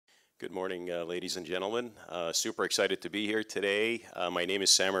Good morning, ladies and gentlemen. Super excited to be here today. My name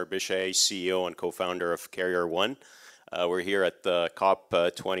is Samer Bishay, CEO and co-founder of Carrier One. We're here at the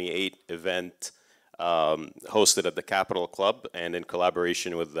COP28 event hosted at the Capital Club and in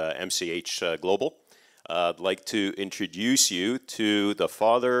collaboration with MCH Global. I'd like to introduce you to the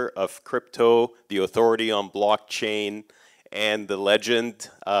father of crypto, the authority on blockchain, and the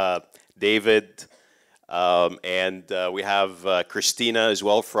legend, David. We have Kristina as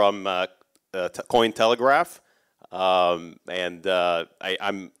well from Cointelegraph. I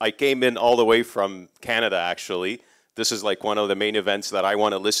came in all the way from Canada, actually. This is like one of the main events that I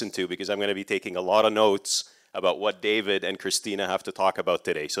want to listen to because I'm going to be taking a lot of notes about what David and Kristina have to talk about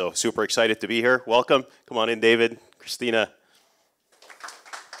today. So super excited to be here. Welcome. Come on in, David, Kristina.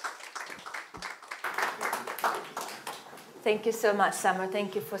 Thank you so much, Samer.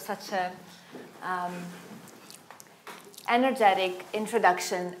 Thank you for such a energetic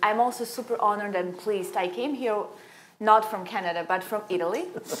introduction. I'm also super honored and pleased. I came here not from Canada, but from Italy.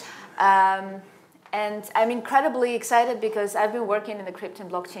 And I'm incredibly excited because I've been working in the crypto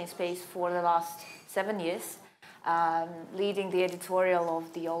and blockchain space for the last 7 years, leading the editorial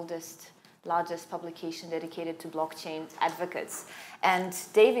of the largest publication dedicated to blockchain advocates. And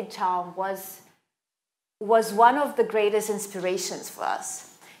David Chaum was one of the greatest inspirations for us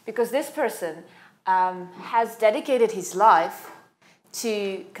because this person has dedicated his life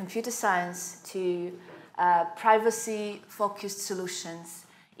to computer science, to privacy-focused solutions.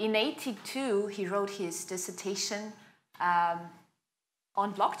 In '82, he wrote his dissertation on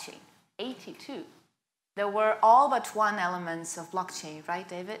blockchain. '82. There were all but one elements of blockchain, right,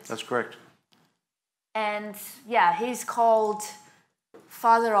 David? That's correct. And yeah, he's called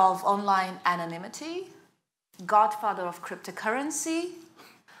father of online anonymity, godfather of cryptocurrency,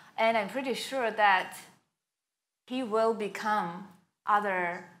 and I'm pretty sure that he will become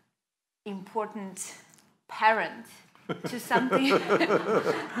other important parent to something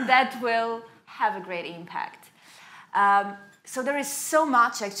that will have a great impact. So there is so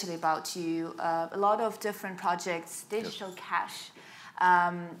much actually about you, a lot of different projects, digital cash,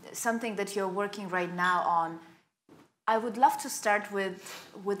 something that you're working right now on. I would love to start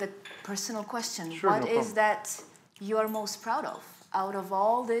with a personal question. Sure, what no is problem. that you are most proud of out of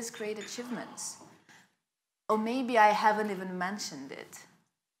all these great achievements? Or maybe I haven't even mentioned it.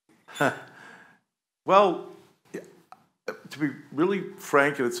 Well, to be really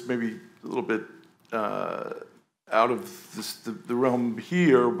frank, and it's maybe a little bit out of the realm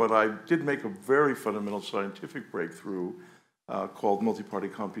here, but I did make a very fundamental scientific breakthrough called multi-party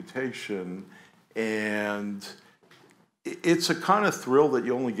computation. And it's a kind of thrill that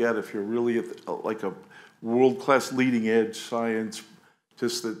you only get if you're really at like a world-class leading-edge scientist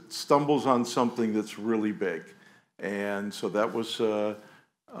that stumbles on something that's really big. And so that was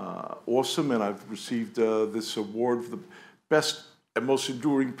awesome, and I've received this award for the best and most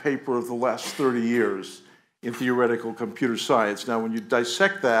enduring paper of the last 30 years in theoretical computer science. Now, when you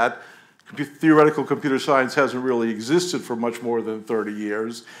dissect that, theoretical computer science hasn't really existed for much more than 30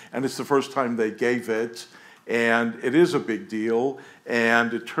 years, and it's the first time they gave it, and it is a big deal.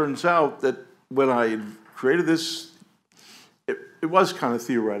 And it turns out that when I created this, it was kind of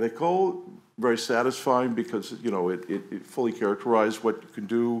theoretical, very satisfying because it fully characterized what you can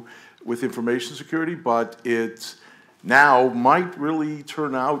do with information security, but it now might really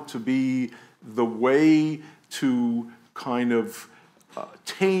turn out to be the way to kind of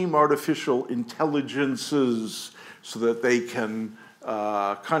tame artificial intelligences so that they can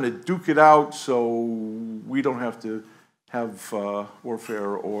kind of duke it out so we don't have to have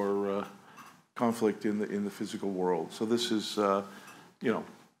warfare or conflict in the physical world. So this is, I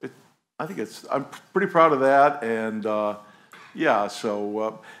think I'm pretty proud of that, and yeah.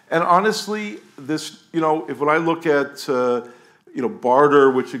 So and honestly, this, when I look at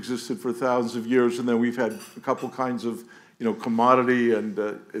barter, which existed for thousands of years, and then we've had a couple kinds of commodity and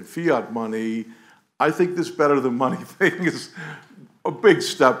fiat money. I think this better than money thing is a big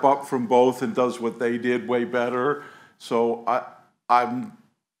step up from both and does what they did way better. So I'm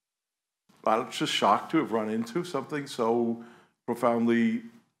just shocked to have run into something so profoundly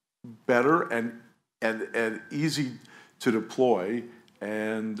better and easy to deploy.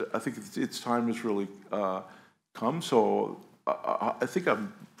 And I think its time has really come. So I think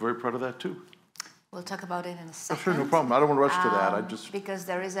I'm very proud of that too. We'll talk about it in a second. Sure, no problem. I don't want to rush to that. I just because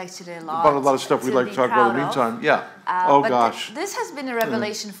there is actually a lot of stuff we'd like to talk about in the meantime. Yeah. Oh gosh. This has been a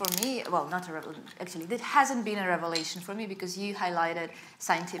revelation for me. Well, not a revelation. Actually, it hasn't been a revelation for me because you highlighted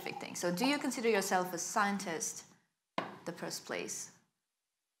scientific things. So, do you consider yourself a scientist, the first place?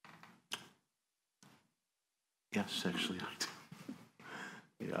 Yes, actually, I do.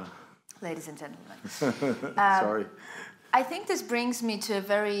 Yeah. ladies and gentlemen. Sorry. I think this brings me to a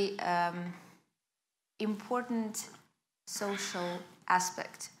very important social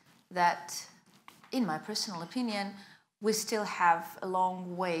aspect that, in my personal opinion, we still have a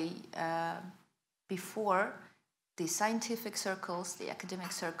long way before the scientific circles, the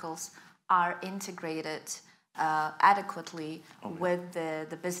academic circles, are integrated adequately with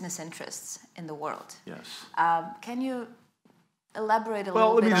the business interests in the world. Yes. Can you elaborate a little bit on your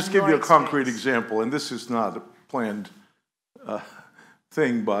Well, let me just give you a concrete experience? example, and this is not a planned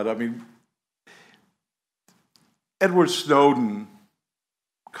thing, but I mean, Edward Snowden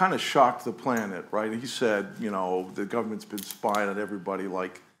kind of shocked the planet, right? He said, you know, the government's been spying on everybody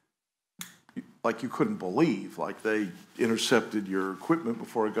like you couldn't believe. Like they intercepted your equipment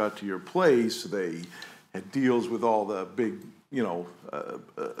before it got to your place. They had deals with all the big, you know,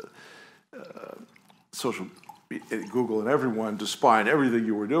 social, Google and everyone to spy on everything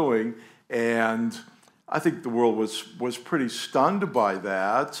you were doing. And I think the world was pretty stunned by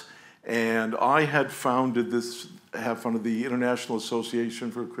that. And I had founded the International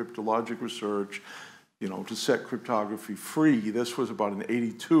Association for Cryptologic Research, you know, to set cryptography free. This was about in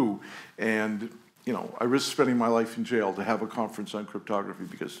 '82. And, you know, I risked spending my life in jail to have a conference on cryptography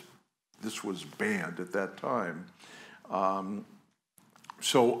because this was banned at that time.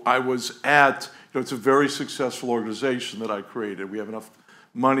 So I was at, you know, it's a very successful organization that I created. We have enough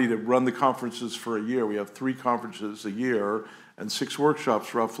money to run the conferences for a year. We have 3 conferences a year and 6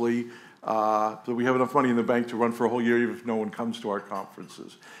 workshops roughly. So we have enough money in the bank to run for a whole year even if no one comes to our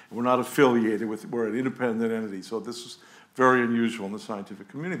conferences. And we're not affiliated with, we're an independent entity. So this is very unusual in the scientific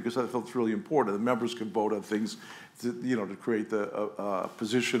community because I felt it's really important. The members could vote on things, you know, to create the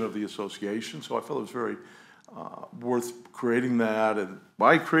position of the association. So I felt it was very worth creating that. And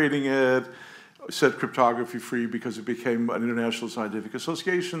by creating it, set cryptography free because it became an international scientific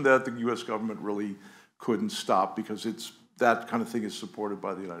association that the U.S. government really couldn't stop because that kind of thing is supported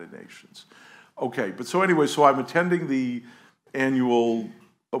by the United Nations. Okay, but so anyway, so I'm attending the annual,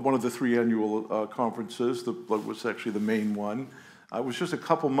 one of the 3 annual conferences, that was actually the main one. It was just a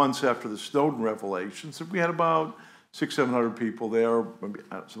couple months after the Snowden revelations, and we had about 600-700 people there,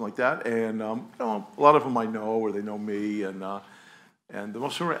 something like that. And you know, a lot of them I know, or they know me, and the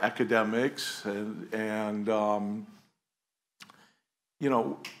most of them are academics, and you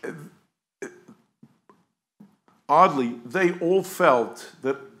know, oddly, they all felt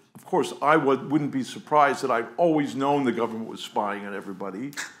that, of course, I wouldn't be surprised that I've always known the government was spying on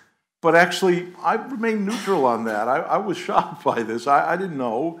everybody, but actually, I remained neutral on that. I was shocked by this. I didn't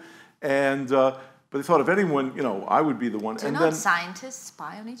know, and but they thought if anyone, you know, I would be the one. Do not scientists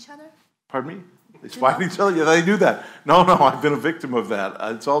spy on each other? Pardon me? They spy on each other? Yeah, they do that. No, I've been a victim of that.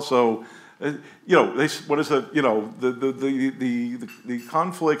 It's also, you know, what is the, you know, the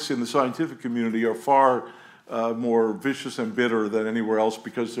conflicts in the scientific community are far more vicious and bitter than anywhere else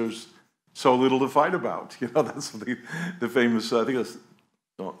because there's so little to fight about. You know, that's the famous, I think it's,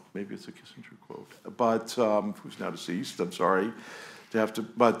 oh, maybe it's a Kissinger quote, but who's now deceased, I'm sorry to have to,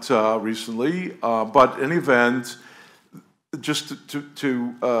 but recently, but in any event, just to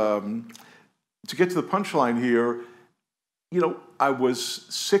get to the punchline here, you know, I was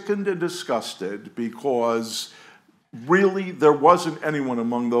sickened and disgusted because really there wasn't anyone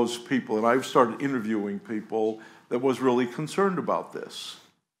among those people, and I've started interviewing people that was really concerned about this.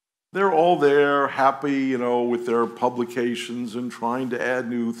 They're all there, happy, you know, with their publications and trying to add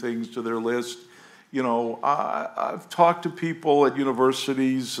new things to their list. You know, I've talked to people at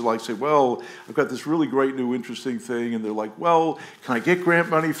universities, like say, well, I've got this really great new interesting thing, and they're like, well, can I get grant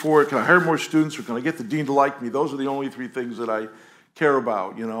money for it? Can I hire more students, or can I get the dean to like me? Those are the only 3 things that I care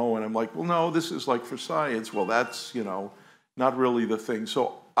about, you know, and I'm like, well, no, this is like for science. Well, that's, you know, not really the thing.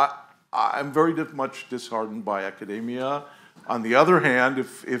 So I'm very much disheartened by academia. On the other hand,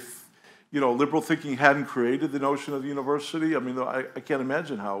 if you know, liberal thinking hadn't created the notion of the university, I mean, I can't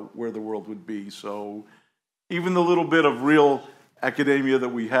imagine where the world would be. So even the little bit of real academia that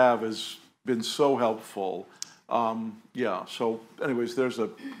we have has been so helpful. Yeah, so anyways, there's a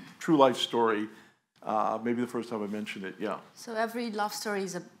true life story. Maybe the first time I mentioned it, yeah. So every love story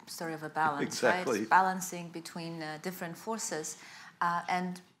is a story of a balance, exactly. Right? Balancing between different forces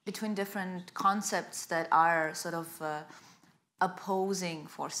and between different concepts that are sort of opposing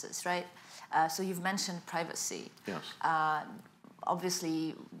forces, right? So you've mentioned privacy. Yes.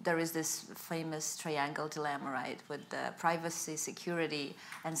 Obviously, there is this famous triangle dilemma, right, with privacy, security,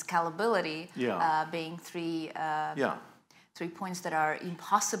 and scalability being 3 points that are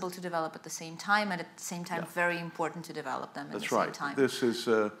impossible to develop at the same time, and at the same time very important to develop them at the same time. This is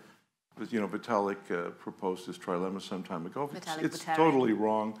Vitalik proposed this trilemma some time ago. It's Buterin. totally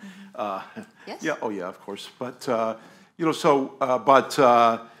wrong. Yes? Yeah, oh yeah, of course. But,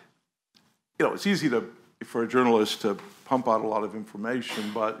 it's easy for a journalist to pump out a lot of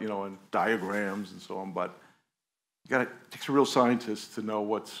information, but, and diagrams and so on, but it takes a real scientist to know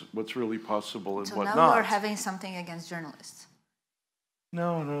what's really possible and what not. So now you're having something against journalists.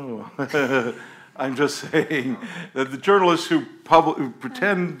 No. I'm just saying that the journalists who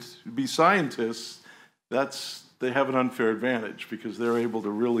pretend to be scientists, they have an unfair advantage because they're able to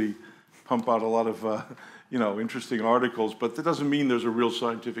really pump out a lot of interesting articles, but that doesn't mean there's a real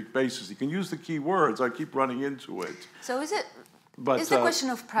scientific basis. You can use the key words. I keep running into it. So is the question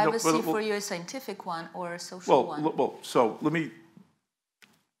of privacy for you a scientific one or a social one? So let me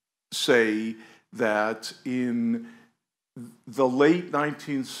say that in the late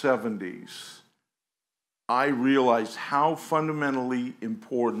 1970s, I realized how fundamentally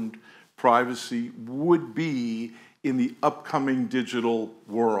important privacy would be in the upcoming digital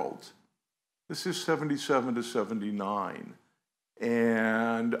world. This is 77 to 79.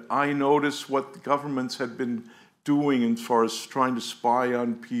 And I noticed what the governments had been doing as far as trying to spy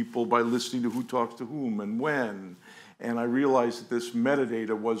on people by listening to who talks to whom and when. And I realized that this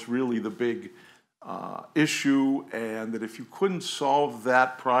metadata was really the big issue, and that if you couldn't solve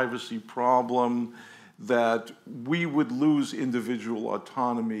that privacy problem, that we would lose individual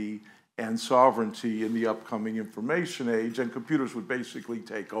autonomy and sovereignty in the upcoming information age, and computers would basically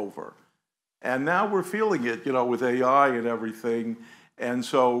take over. And now we're feeling it, with AI and everything. And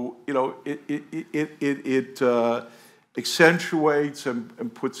so, it accentuates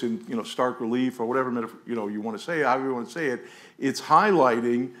and puts in, stark relief, or whatever metaphor, you want to say, however you want to say it. It's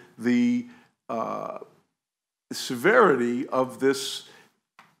highlighting the severity of this,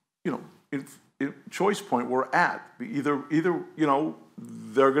 choice point we're at. Either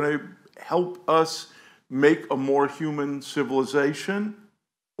they're going to help us make a more human civilization,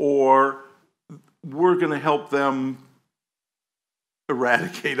 or we're going to help them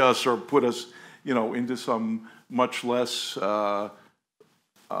eradicate us or put us, into some much less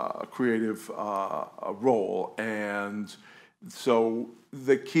creative role. And so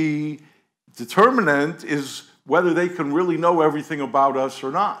the key determinant is whether they can really know everything about us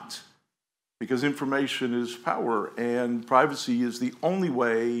or not. Because information is power, and privacy is the only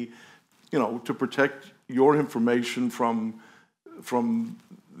way, to protect your information from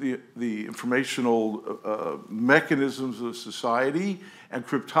the informational mechanisms of society. And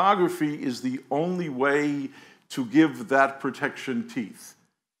cryptography is the only way to give that protection teeth.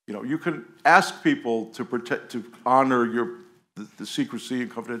 You can ask people to honor the secrecy and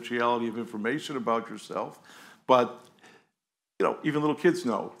confidentiality of information about yourself, but even little kids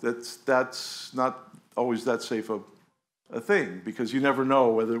know that's not always that safe a thing, because you never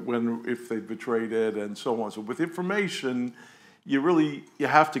know if they betrayed it and so on. So with information, you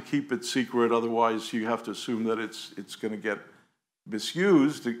have to keep it secret, otherwise you have to assume that it's going to get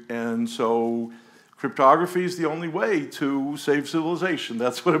misused. And so cryptography is the only way to save civilization.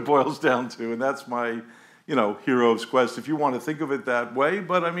 That's what it boils down to, and that's my hero's quest, if you want to think of it that way.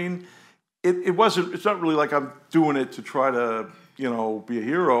 But I mean, it's not really like I'm doing it to try to, be a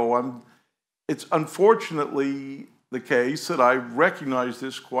hero. It's unfortunately the case that I recognized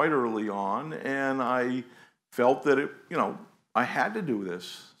this quite early on, and I felt that I had to do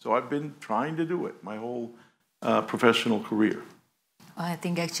this. So I've been trying to do it my whole professional career. I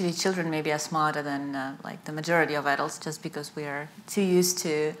think actually children maybe are smarter than like the majority of adults, just because we are too used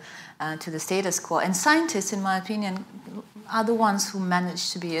to the status quo. And scientists, in my opinion, are the ones who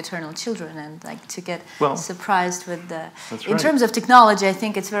manage to be eternal children and like to get surprised with the. That's in right. terms of technology, I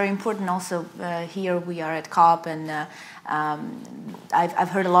think it's very important. Also, here we are at COP, and I've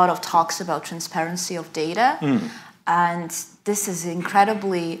heard a lot of talks about transparency of data, and this is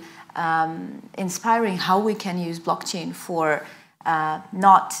incredibly inspiring. How we can use blockchain for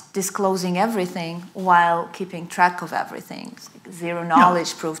not disclosing everything while keeping track of everything. Zero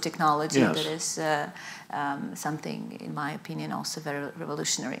knowledge proof technology that is something, in my opinion, also very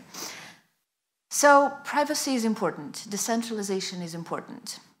revolutionary. So privacy is important. Decentralization is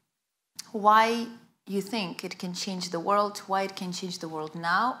important. Why you think it can change the world? Why it can change the world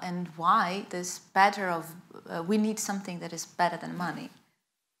now? And why this we need something that is better than money?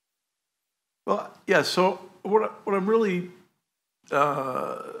 Well, yeah. So what I'm really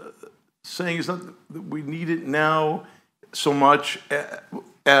saying is not that we need it now so much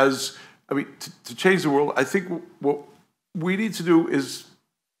as, to change the world. I think what we need to do is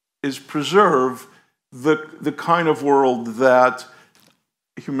preserve the kind of world that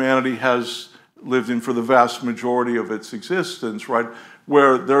humanity has lived in for the vast majority of its existence, right?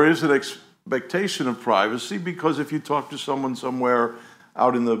 where there is an expectation of privacy, because if you talk to someone somewhere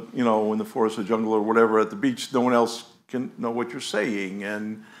out in the, in the forest or jungle or whatever at the beach, no one else can know what you're saying.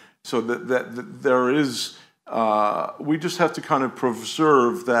 And so that there is, we just have to kind of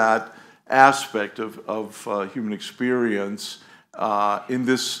preserve that aspect of human experience in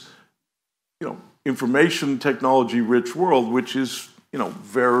this, information technology rich world, which is,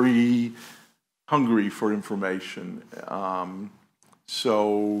 very hungry for information.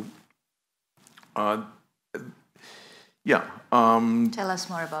 Yeah. Tell us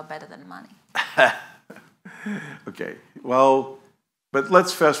more about better than money. Okay. Well, but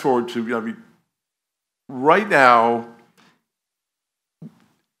let's fast forward to, right now,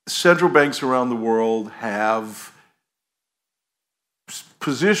 central banks around the world have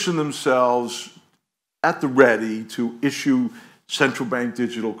positioned themselves at the ready to issue central bank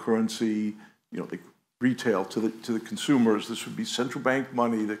digital currency, the retail to the consumers. This would be central bank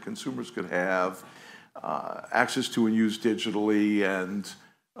money that consumers could have access to and use digitally. And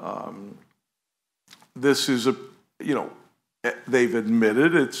this is they've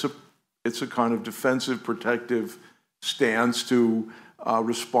admitted it's a kind of defensive, protective stance to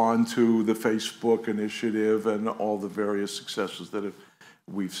respond to the Facebook initiative and all the various successes that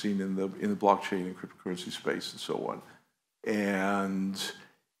we've seen in the blockchain and cryptocurrency space and so on. And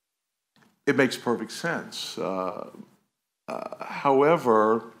it makes perfect sense.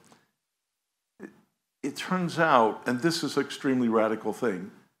 However, it turns out, and this is an extremely radical thing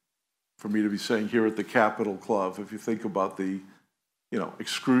for me to be saying here at the Capital Club, if you think about the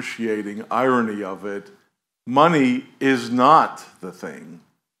excruciating irony of it, money is not the thing.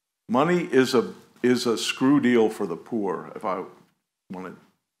 Money is a screw deal for the poor, if I want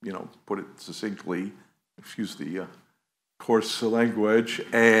to put it succinctly, excuse the coarse language.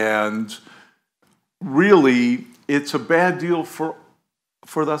 And really, it's a bad deal for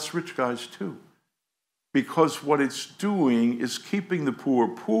us rich guys too, because what it's doing is keeping the poor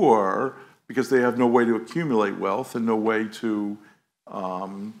poor because they have no way to accumulate wealth and no way to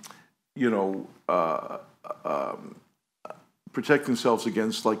protect themselves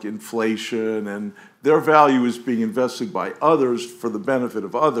against like inflation, and their value is being invested by others for the benefit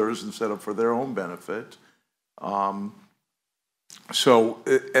of others instead of for their own benefit. And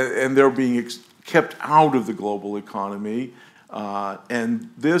they're being kept out of the global economy, and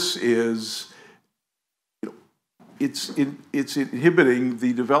this is, it's inhibiting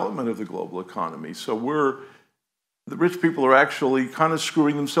the development of the global economy. So the rich people are actually kind of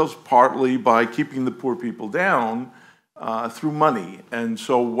screwing themselves partly by keeping the poor people down through money. And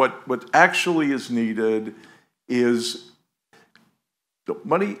so what actually is needed is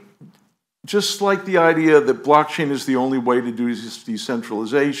money, just like the idea that blockchain is the only way to do this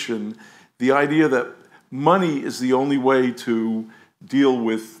decentralization, the idea that money is the only way to deal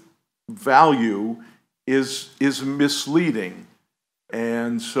with value is misleading.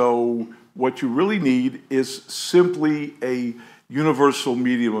 And so what you really need is simply a universal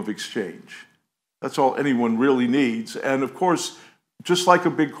medium of exchange. That's all anyone really needs. And of course, just like a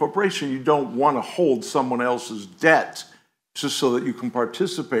big corporation, you don't want to hold someone else's debt just so that you can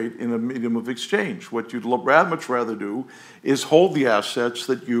participate in a medium of exchange. What you'd much rather do is hold the assets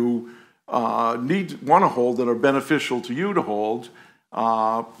that you want to hold that are beneficial to you to hold,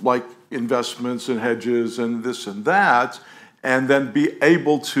 like investments and hedges and this and that, and then be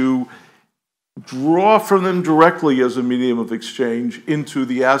able to draw from them directly as a medium of exchange into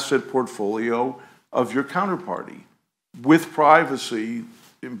the asset portfolio of your counterparty with privacy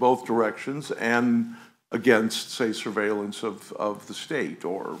in both directions and against, say, surveillance of the state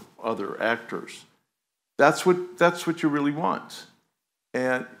or other actors. That's what you really want.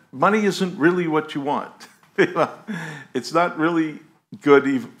 And money isn't really what you want. It's not really good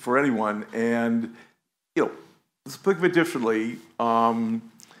even for anyone. And let's think of it differently.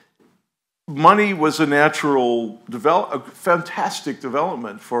 Money was a natural a fantastic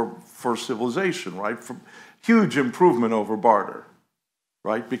development for civilization, right? For huge improvement over barter,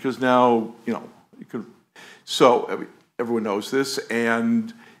 right? Because now you could. So everyone knows this,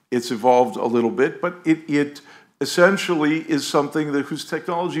 and it's evolved a little bit, but it essentially is something whose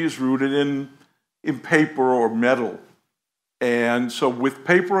technology is rooted in paper or metal. And so with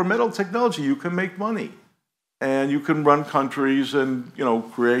paper or metal technology, you can make money, and you can run countries and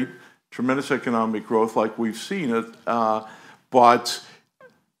create tremendous economic growth like we've seen it. But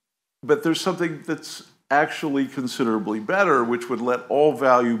there's something that's actually considerably better, which would let all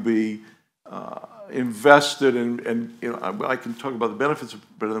value be invested in, I can talk about the benefits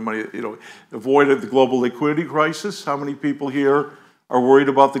of better than money, avoided the global liquidity crisis. How many people here are worried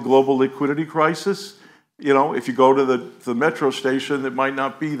about the global liquidity crisis? You know, if you go to the metro station, it might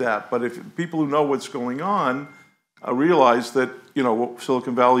not be that. But if people who know what's going on realize that, you know,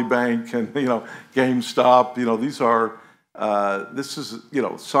 Silicon Valley Bank and, you know, GameStop, you know, these are, this is, you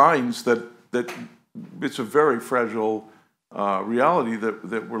know, signs that it's a very fragile reality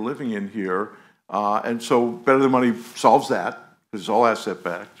that we're living in here. And so Better Than Money solves that, because it's all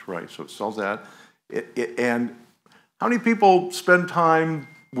asset-backed, right? So it solves that. And how many people spend time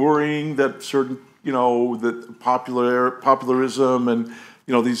worrying that certain, you know, that popularism and,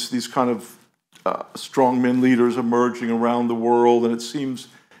 you know, these kind of strongmen leaders emerging around the world, and it seems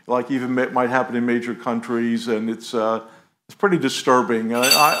like even it might happen in major countries, and it's pretty disturbing.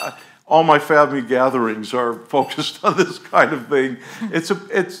 All my family gatherings are focused on this kind of thing. It's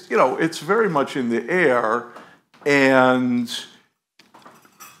you know, it's very much in the air, and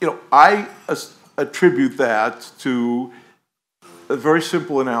you know, I attribute that to a very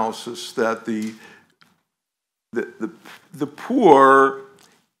simple analysis that the poor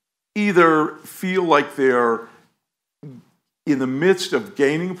either feel like they're in the midst of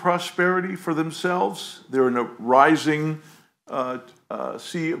gaining prosperity for themselves, they're in a rising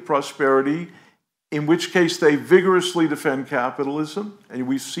sea of prosperity, in which case they vigorously defend capitalism, and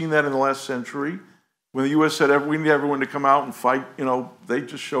we've seen that in the last century. When the U.S. said we need everyone to come out and fight, you know, they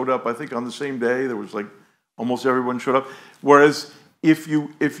just showed up. I think on the same day there was like almost everyone showed up. Whereas if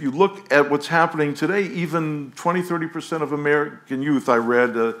you look at what's happening today, even 20-30% of American youth, I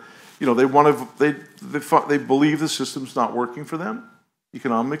read, you know, they believe the system's not working for them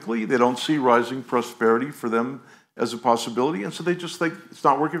economically. They don't see rising prosperity for them as a possibility, and so they just think it's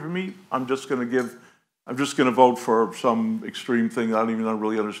not working for me. I'm just going to vote for some extreme thing. I don't even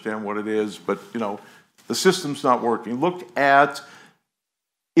really understand what it is, but you know, the system's not working. Look at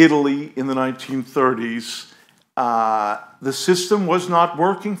Italy in the 1930s. The system was not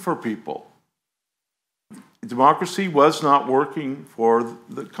working for people. Democracy was not working for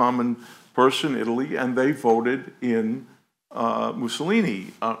the common person in Italy, and they voted in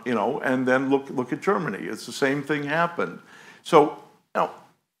Mussolini, you know, and then look at Germany. It's the same thing happened. So, you know,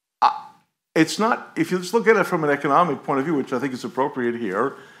 it's not, if you just look at it from an economic point of view, which I think is appropriate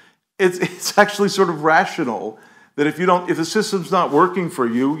here, it's actually sort of rational that if the system's not working for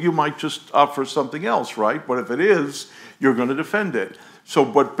you, you might just opt for something else, right? But if it is, you're going to defend it. So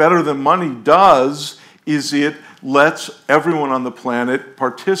what Better Than Money does is it lets everyone on the planet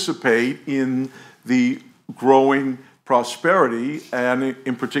participate in the growing prosperity, and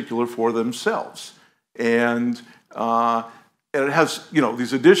in particular for themselves. And it has, you know,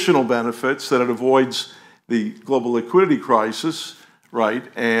 these additional benefits that it avoids the global liquidity crisis, right?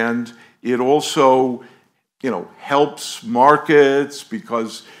 And it also, you know, helps markets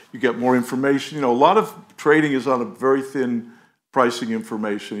because you get more information. You know, a lot of trading is on a very thin pricing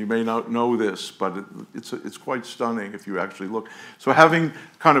information. You may not know this, but it's quite stunning if you actually look. So having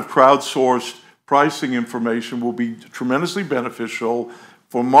kind of crowdsourced pricing information will be tremendously beneficial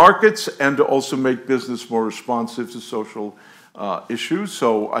for markets and to also make business more responsive to social issues.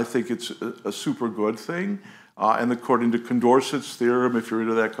 So I think it's a super good thing. And according to Condorcet's theorem, if you're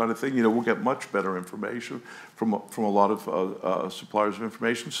into that kind of thing, you know, we'll get much better information from a lot of suppliers of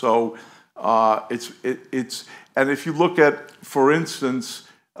information. So it's and if you look at, for instance,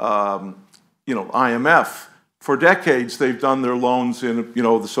 you know, IMF, for decades they've done their loans in, you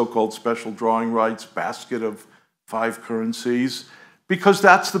know, the so-called special drawing rights basket of 5 currencies, because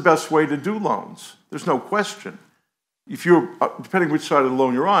that's the best way to do loans. There's no question. If you're, depending which side of the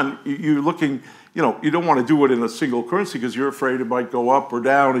loan you're on, you're looking, you know, you don't want to do it in a single currency because you're afraid it might go up or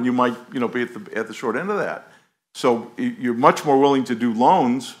down and you might, you know, be at the short end of that. So you're much more willing to do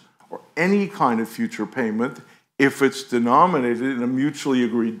loans or any kind of future payment if it's denominated in a mutually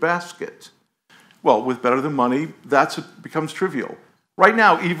agreed basket. Well, with Better Than Money, becomes trivial. Right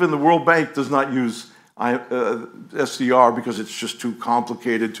now, even the World Bank does not use SDR because it's just too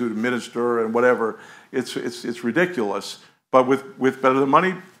complicated to administer and whatever. It's ridiculous. But with Better Than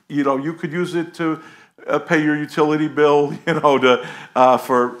Money, you know, you could use it to pay your utility bill, you know,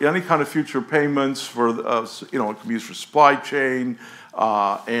 for any kind of future payments, for you know, it can be used for supply chain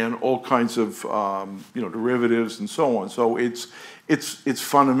and all kinds of you know, derivatives and so on. So it's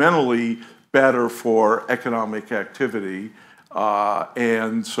fundamentally better for economic activity,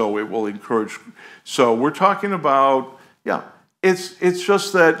 and so it will encourage. So we're talking about, yeah, it's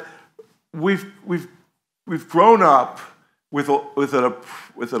just that we've grown up with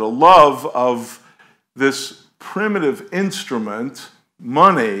a love of this primitive instrument,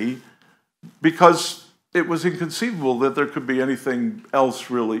 money, because it was inconceivable that there could be anything else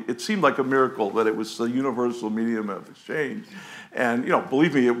really. It seemed like a miracle that it was the universal medium of exchange. And,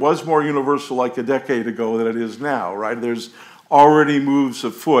 believe me, it was more universal like a decade ago than it is now, right? There's already moves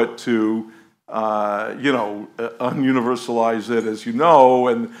afoot to, ununiversalize it, as you know,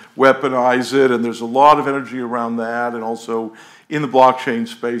 and weaponize it, and there's a lot of energy around that, and also in the blockchain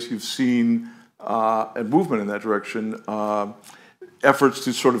space, you've seen a movement in that direction, efforts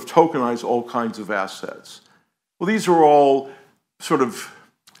to sort of tokenize all kinds of assets. Well, these are all sort of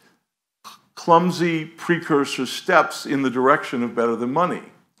clumsy precursor steps in the direction of better than money.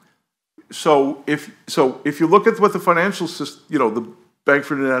 So if you look at what the financial system, the Bank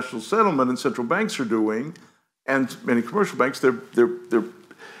for International Settlement and central banks are doing, and many commercial banks, they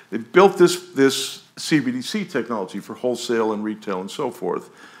built this CBDC technology for wholesale and retail and so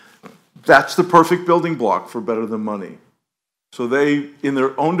forth. That's the perfect building block for better than money. So they, in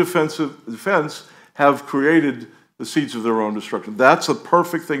their own defense, have created the seeds of their own destruction. That's a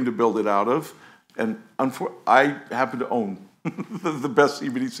perfect thing to build it out of. And I happen to own the best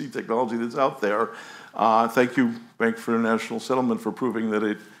CBDC technology that's out there. Thank you, Bank for International Settlement, for proving that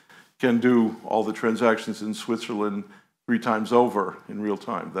it can do all the transactions in Switzerland 3 times over in real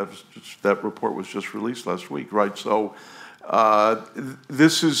time. That report was just released last week, right? So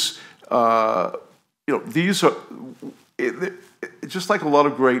this is, these are, just like a lot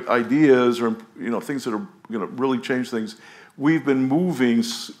of great ideas or things that are going to really change things, we've been moving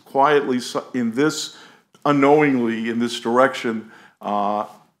quietly unknowingly in this direction,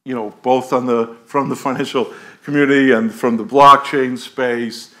 both from the financial community and from the blockchain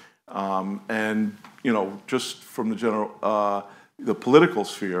space, and just from the general the political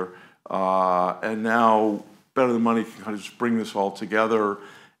sphere, and now Better Than Money can kind of just bring this all together,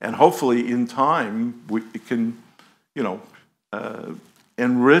 and hopefully in time it can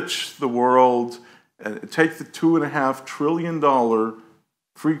enrich the world and take the $2.5 trillion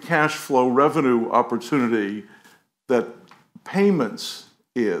free cash flow revenue opportunity that payments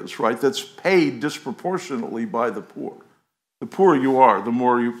is, right? That's paid disproportionately by the poor. The poorer you are, the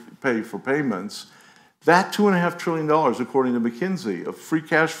more you pay for payments. That $2.5 trillion, according to McKinsey, of free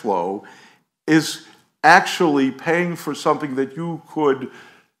cash flow is actually paying for something that you could,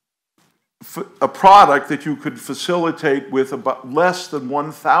 a product that you could facilitate with about less than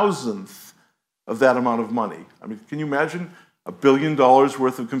 1,000th of that amount of money. I mean, can you imagine $1 billion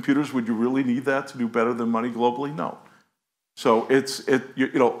worth of computers? Would you really need that to do Better Than Money globally? No. So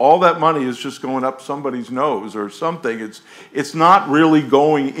all that money is just going up somebody's nose or something. It's not really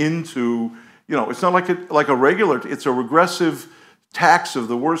going into, it's not like a regular. It's a regressive tax of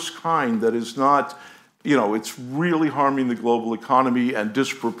the worst kind that is not, it's really harming the global economy and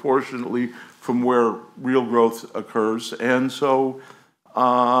disproportionately from where real growth occurs. And so, it's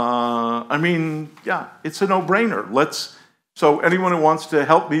a no-brainer. So anyone who wants to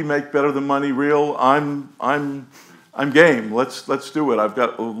help me make Better Than Money real, I'm game. Let's do it. I've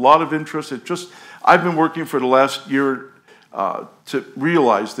got a lot of interest. I've been working for the last year to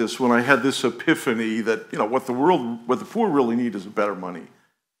realize this when I had this epiphany that what the poor really need is a better money.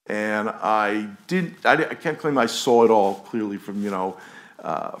 And I can't claim I saw it all clearly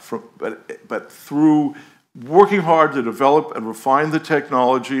but through working hard to develop and refine the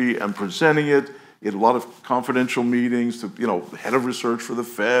technology and presenting it in a lot of confidential meetings to, head of research for the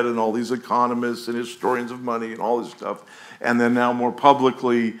Fed and all these economists and historians of money and all this stuff. And then now more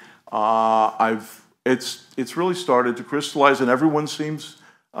publicly, it's really started to crystallize and everyone seems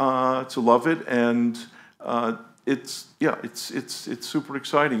to love it. And it's super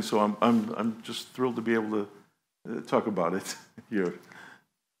exciting. So I'm just thrilled to be able to talk about it here.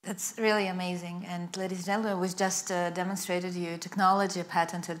 That's really amazing. And ladies and gentlemen, we just demonstrated you technology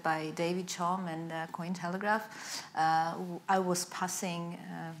patented by David Chaum and Cointelegraph. I was passing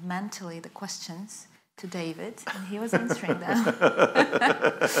mentally the questions to David, and he was answering them.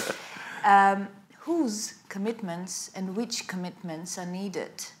 Whose commitments and which commitments are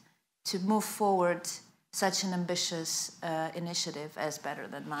needed to move forward such an ambitious initiative as Better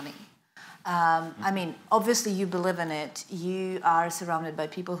Than Money? Obviously you believe in it. You are surrounded by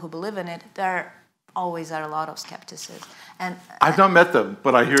people who believe in it. There always are a lot of skepticism. And I've not met them,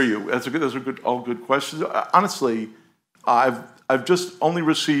 but I hear you. Those are all good questions. Honestly, I've just only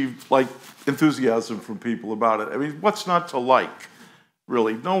received enthusiasm from people about it. I mean, what's not to like?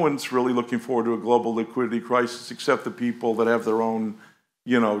 Really, no one's really looking forward to a global liquidity crisis except the people that have their own,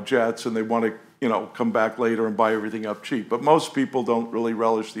 jets and they want to, come back later and buy everything up cheap. But most people don't really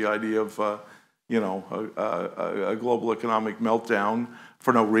relish the idea of, a global economic meltdown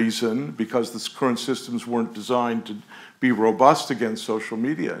for no reason because the current systems weren't designed to be robust against social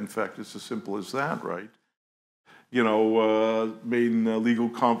media. In fact, it's as simple as that, right? main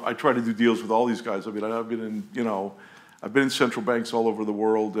legal I try to do deals with all these guys. I mean, I've been in, I've been in central banks all over the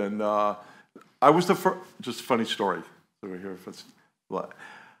world, and I was the first. Just a funny story over here.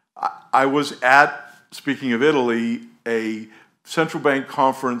 I was at, speaking of Italy, a central bank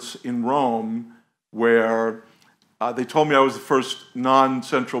conference in Rome where they told me I was the first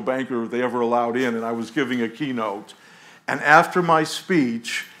non-central banker they ever allowed in, and I was giving a keynote. And after my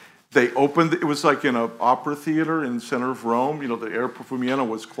speech, they opened, it was like in an opera theater in the center of Rome. The airport from Vienna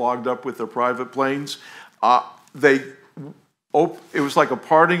was clogged up with their private planes. It was like a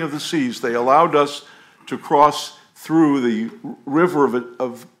parting of the seas. They allowed us to cross through the river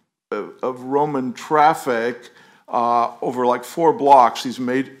of Roman traffic over like 4 blocks. These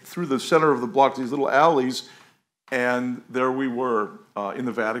made through the center of the block, these little alleys, and there we were in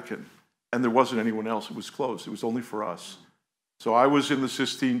the Vatican. And there wasn't anyone else. It was closed. It was only for us. So I was in the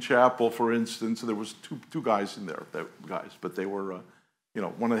Sistine Chapel, for instance, and there was two guys in there, but they were,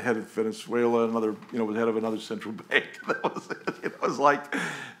 one the head of Venezuela, another, was head of another central bank. That was it. It was like,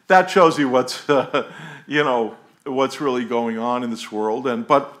 that shows you what's, what's really going on in this world.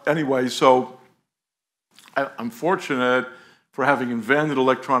 But anyway, so I'm fortunate for having invented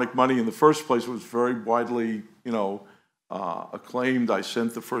electronic money in the first place. It was very widely, acclaimed. I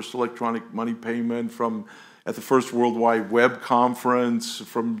sent the first electronic money payment at the first World Wide Web conference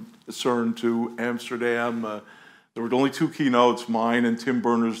from CERN to Amsterdam. There were only 2 keynotes, mine and Tim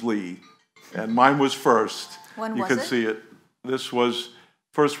Berners-Lee, and mine was first. When you was can it? see it. This was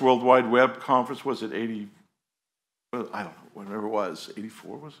first World Wide Web conference. Was it 80? I don't know. Whatever it was,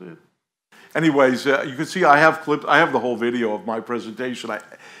 84 was it? Anyways, you can see I have clips. I have the whole video of my presentation.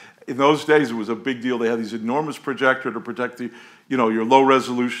 In those days, it was a big deal. They had these enormous projector to project your low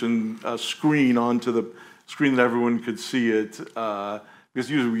resolution screen onto the screen that everyone could see it. Because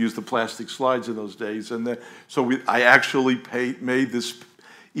usually we used the plastic slides in those days, and I actually made this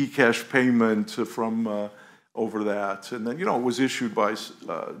e-cash payment from over that, and then it was issued by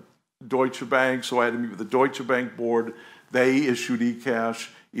Deutsche Bank, so I had to meet with the Deutsche Bank board. They issued e-cash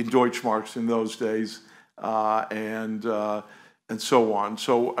in Deutschmarks in those days, and so on.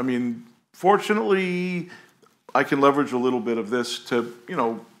 So I mean, fortunately, I can leverage a little bit of this to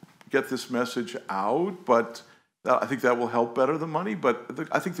get this message out, but I think that will help better the money. But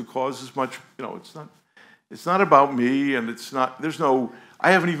I think the cause is much, it's not about me, and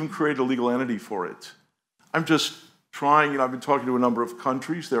I haven't even created a legal entity for it. I'm just trying, I've been talking to a number of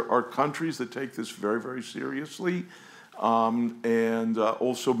countries. There are countries that take this very, very seriously, and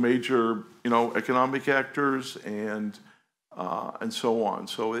also major, economic actors and so on.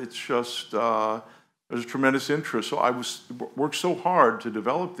 So it's just, there's a tremendous interest. So I worked so hard to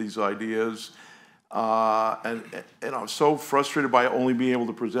develop these ideas, and I was so frustrated by only being able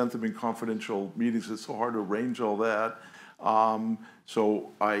to present them in confidential meetings. It's so hard to arrange all that.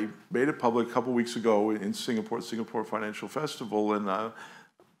 So I made it public a couple weeks ago in Singapore Financial Festival, and I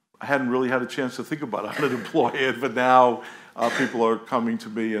hadn't really had a chance to think about how to deploy it, but now people are coming to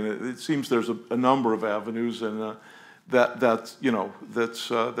me, and it seems there's a number of avenues, and that's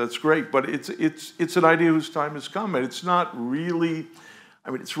great. But it's an idea whose time has come, and it's not really. I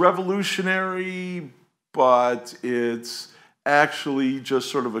mean, it's revolutionary, but it's actually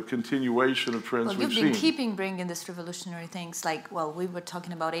just sort of a continuation of trends we've seen. You've been bringing this revolutionary things we were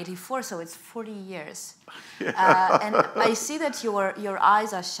talking about 84, so it's 40 years. Yeah. And I see that your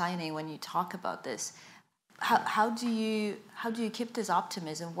eyes are shining when you talk about this. How do you keep this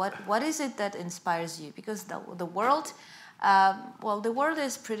optimism? What is it that inspires you? Because the world, the world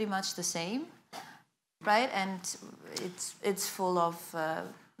is pretty much the same, right? And it's full of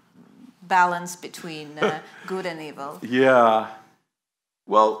balance between good and evil. Yeah.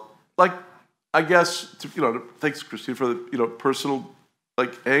 Well, I guess thanks, Kristina, for the personal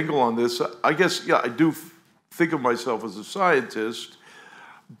angle on this. I guess I do think of myself as a scientist,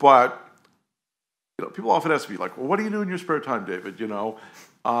 but people often ask me well, what do you do in your spare time, David?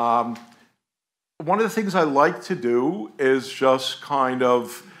 One of the things I like to do is just kind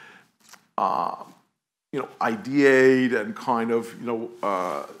of ideate and kind of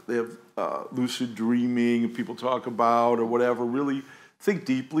they have lucid dreaming people talk about or whatever. Really think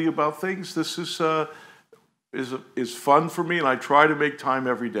deeply about things. This is fun for me, and I try to make time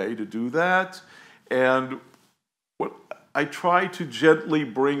every day to do that. And what I try to gently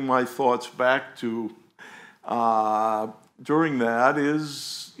bring my thoughts back to during that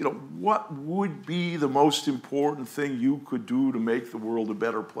is, what would be the most important thing you could do to make the world a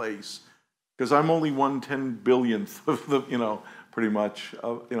better place? Because I'm only 1/10 billionth of the, pretty much,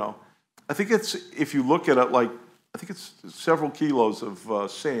 I think it's, if you look at it I think it's several kilos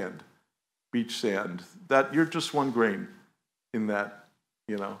of sand. beach sand. That you're just one grain in that,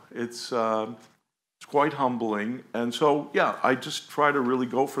 you know. It's quite humbling. And so, yeah, I just try to really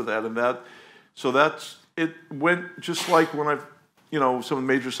go for that. And so it went just like when I've, you know, some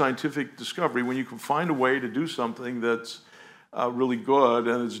major scientific discovery, when you can find a way to do something that's really good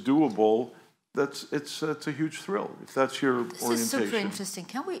and it's doable, it's a huge thrill if that's your orientation. This is super interesting.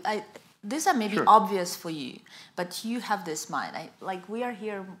 Can we? These are maybe Sure. obvious for you, but you have this mind. Like we are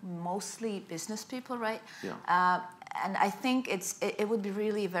here mostly business people, right? Yeah. And I think it would be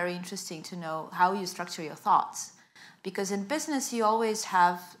really very interesting to know how you structure your thoughts, because in business you always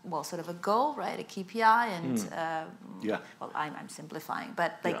have, well, sort of a goal, right, a KPI, and Yeah. well, I'm simplifying,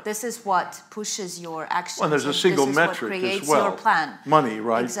 but like Yeah. this is what pushes your actions. Well, there's a and single this is metric what creates as well. your plan. Money,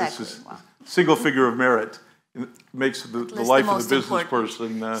 right? Exactly. This is Wow. single figure of merit. It makes the life of the business important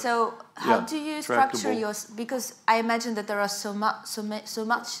person. So how yeah, do you structure tractable. your? Because I imagine that there are so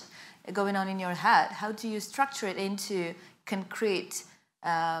much going on in your head. How do you structure it into concrete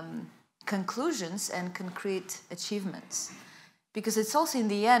conclusions and concrete achievements? Because it's also in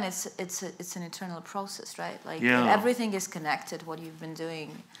the end, it's an eternal process, right? Like everything is connected. What you've been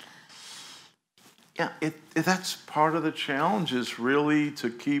doing. Yeah, that's part of the challenge, is really to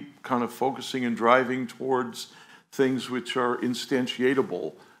keep kind of focusing and driving towards things which are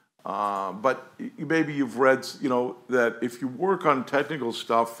instantiatable. But maybe you've read, you know, that if you work on technical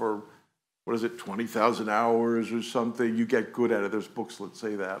stuff for, 20,000 hours or something, you get good at it. There's books that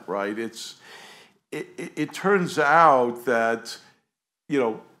say that, right? It turns out that, you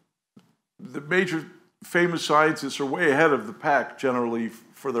know, the major famous scientists are way ahead of the pack generally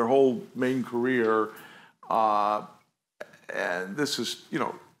for their whole main career. And this is, you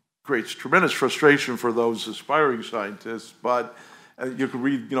know, creates tremendous frustration for those aspiring scientists. But you can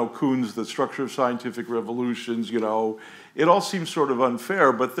read, you know, Kuhn's The Structure of Scientific Revolutions, you know. It all seems sort of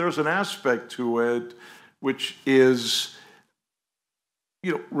unfair, but there's an aspect to it which is,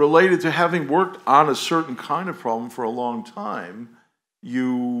 you know, related to having worked on a certain kind of problem for a long time.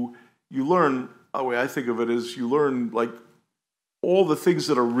 You learn, the way I think of it is, you learn, like, all the things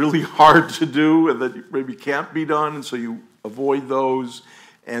that are really hard to do and that maybe can't be done, and so you avoid those.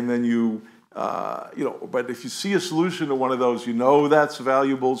 And then you know, but if you see a solution to one of those, you know that's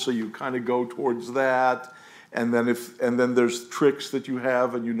valuable, so you kind of go towards that. And then there's tricks that you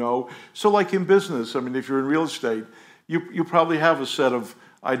have, and you know. So like in business, I mean, if you're in real estate, you probably have a set of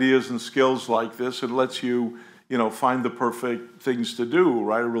ideas and skills like this. It lets you, you know, find the perfect things to do,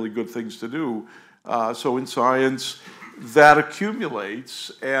 right? Or really good things to do. So in science, that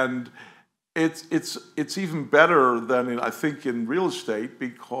accumulates, and it's even better than I think in real estate,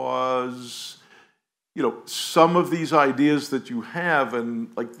 because, you know, some of these ideas that you have, and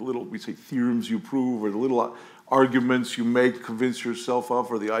like the little, we say, theorems you prove, or the little arguments you make, convince yourself of,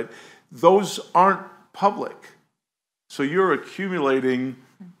 or those aren't public. So you're accumulating,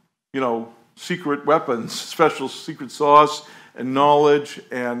 you know, secret weapons, special secret sauce, and knowledge,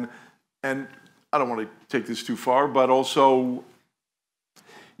 and I don't want to take this too far, but also,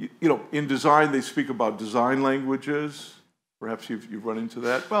 you know, in design they speak about design languages. Perhaps you've run into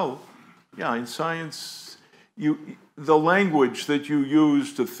that. Well, yeah, in science, the language that you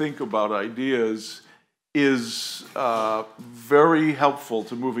use to think about ideas is very helpful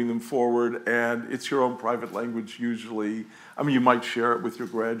to moving them forward, and it's your own private language usually. I mean, you might share it with your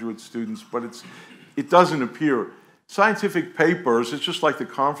graduate students, but it doesn't appear. Scientific papers, it's just like the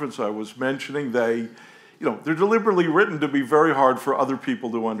conference I was mentioning, they're deliberately written to be very hard for other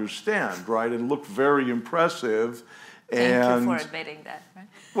people to understand, right, and look very impressive. Thank you for admitting that. Right?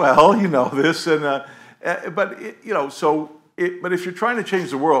 Well, you know this, but if you're trying to change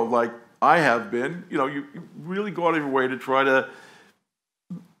the world, like I have been, you know, you really go out of your way to try to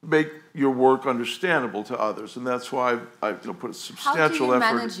make your work understandable to others, and that's why I put a substantial effort.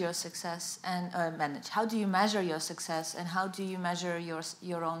 How do you manage your success and How do you measure your success, and how do you measure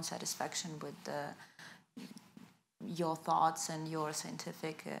your own satisfaction with your thoughts and your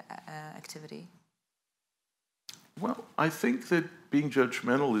scientific activity? Well, I think that being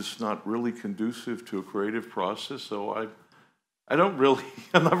judgmental is not really conducive to a creative process, so I'm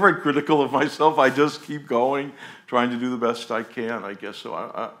not very critical of myself. I just keep going, trying to do the best I can, I guess. So,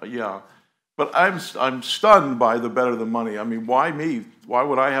 yeah. But I'm stunned by the better the money. I mean, why me? Why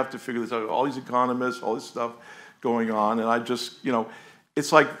would I have to figure this out? All these economists, all this stuff going on, and I just, you know,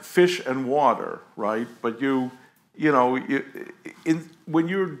 it's like fish and water, right? But when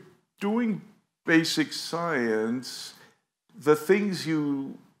you're doing basic science, the things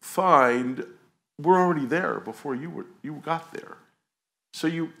you find were already there before you got there. So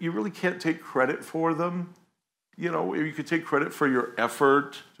you really can't take credit for them. you know, you could take credit for your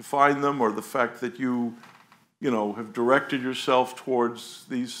effort to find them, or the fact that you know, have directed yourself towards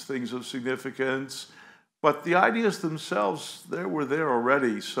these things of significance. But the ideas themselves, they were there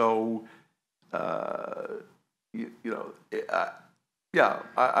already. So, you know, yeah,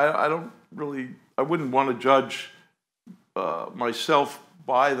 I don't really, I wouldn't want to judge myself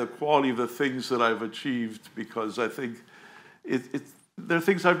by the quality of the things that I've achieved, because I think they're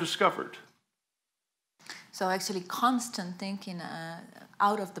things I've discovered. So actually constant thinking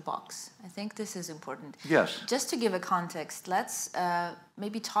out of the box. I think this is important. Yes. Just to give a context, let's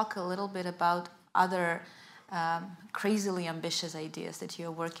maybe talk a little bit about other crazily ambitious ideas that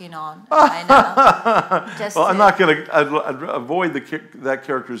you're working on right now. Well, I'm not going to, I'd avoid that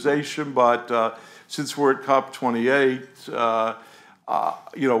characterization, but since we're at COP28,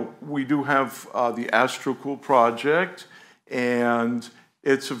 you know, we do have the AstroCool project, and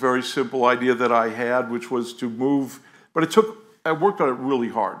it's a very simple idea that I had, which was to move, but I worked on it really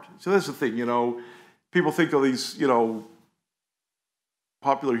hard. So that's the thing, you know, people think of these, you know,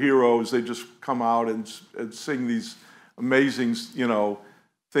 popular heroes, they just come out and sing these amazing, you know,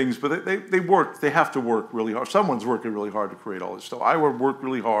 things, but they have to work really hard. Someone's working really hard to create all this stuff. I would work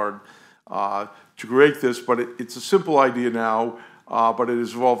really hard to create this, but it's a simple idea now, but it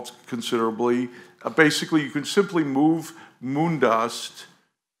has evolved considerably. Basically, you can simply move moon dust.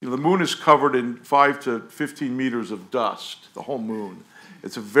 You know, the moon is covered in 5 to 15 meters of dust, the whole moon.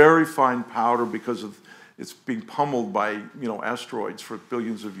 It's a very fine powder because it's being pummeled by, you know, asteroids for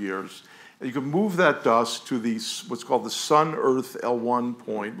billions of years. And you can move that dust to what's called the Sun-Earth L1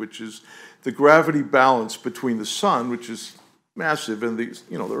 point, which is the gravity balance between the sun, which is massive, and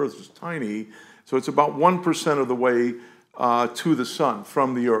you know, the Earth is tiny. So it's about 1% of the way to the sun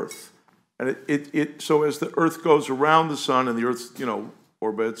from the Earth. And so as the Earth goes around the sun and the Earth, you know,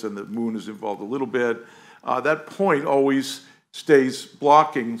 orbits and the moon is involved a little bit, that point always stays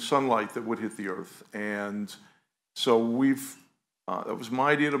blocking sunlight that would hit the Earth. And so that was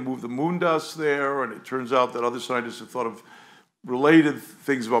my idea, to move the moon dust there, and it turns out that other scientists have thought of related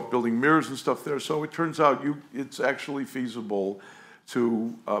things about building mirrors and stuff there. So it turns out it's actually feasible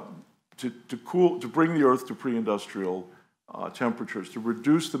to bring the Earth to pre-industrial temperatures, to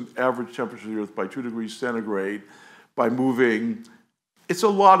reduce the average temperature of the Earth by 2 degrees centigrade by moving. It's a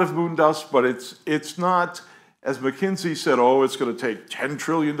lot of moon dust, but it's not, as McKinsey said, oh, it's going to take $10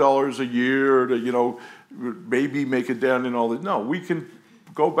 trillion a year to, you know, maybe make it down in all this. No, we can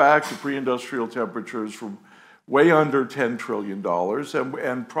go back to pre-industrial temperatures from way under $10 trillion,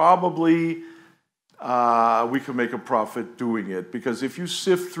 and probably we can make a profit doing it, because if you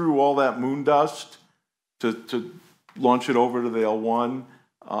sift through all that moon dust to launch it over to the L1,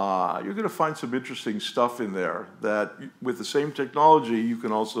 you're going to find some interesting stuff in there that, with the same technology, you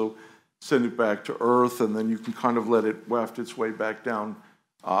can also send it back to Earth, and then you can kind of let it waft its way back down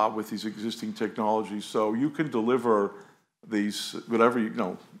with these existing technologies. So you can deliver these, whatever, you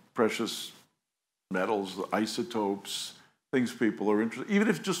know, precious metals, isotopes, things people are interested in. Even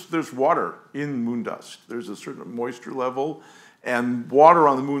if just there's water in moon dust, there's a certain moisture level, and water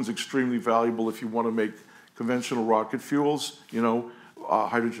on the moon is extremely valuable if you want to make conventional rocket fuels, you know,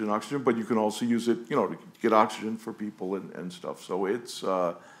 hydrogen and oxygen, but you can also use it, you know, to get oxygen for people and stuff. So it's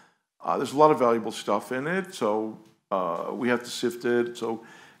there's a lot of valuable stuff in it. So we have to sift it. So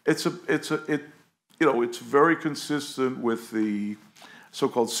you know, it's very consistent with the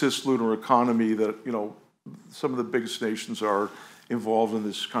so-called cislunar economy that, you know, some of the biggest nations are involved in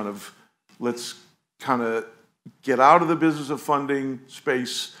this kind of, let's kind of get out of the business of funding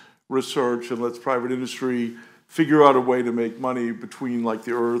space research and let's private industry figure out a way to make money between like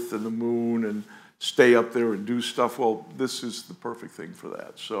the Earth and the moon and stay up there and do stuff. Well, this is the perfect thing for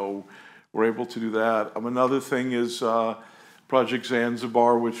that. So we're able to do that. Another thing is Project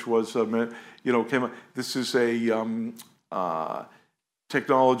Zanzibar, which was, you know, came up. This is a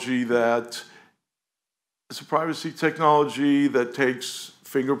technology that, it's a privacy technology that takes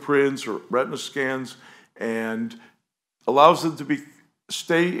fingerprints or retina scans and allows them to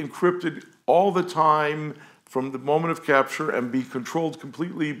stay encrypted all the time from the moment of capture and be controlled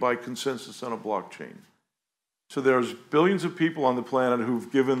completely by consensus on a blockchain. So there's billions of people on the planet who've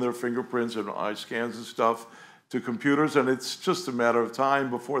given their fingerprints and eye scans and stuff to computers, and it's just a matter of time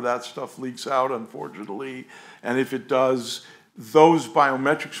before that stuff leaks out, unfortunately. And if it does, those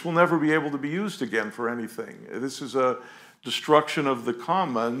biometrics will never be able to be used again for anything. This is a destruction of the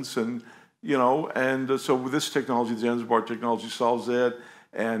commons, and you know, and so with this technology, the Zanzibar technology solves it,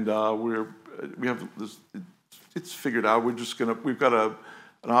 and we have this. It's figured out. We've got an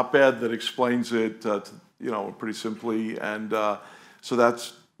op-ed that explains it, you know, pretty simply, and so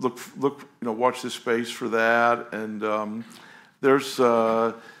that's watch this space for that. And there's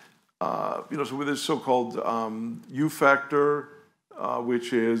so with this so-called U factor,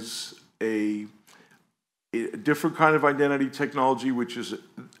 which is a different kind of identity technology, which is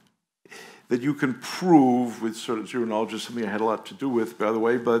that you can prove with sort of zero knowledge, is something I had a lot to do with, by the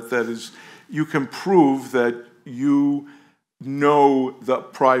way, but that is, you can prove that you know the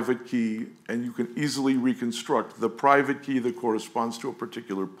private key, and you can easily reconstruct the private key that corresponds to a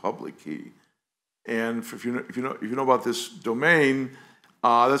particular public key. And if you know about this domain,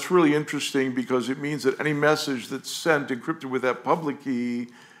 that's really interesting because it means that any message that's sent encrypted with that public key,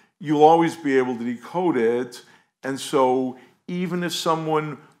 you'll always be able to decode it. And so even if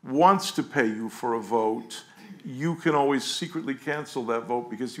someone wants to pay you for a vote, you can always secretly cancel that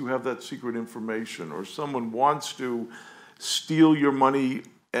vote because you have that secret information. Or someone wants to steal your money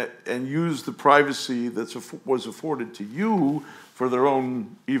and use the privacy that was afforded to you for their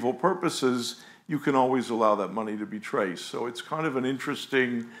own evil purposes, you can always allow that money to be traced. So it's kind of an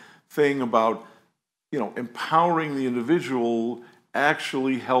interesting thing about, empowering the individual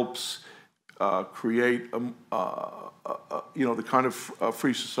actually helps create, the kind of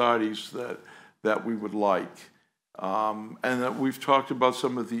free societies that we would like. And that we've talked about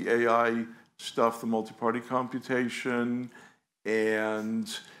some of the AI stuff, the multi-party computation, and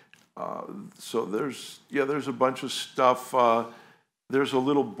so there's a bunch of stuff. There's a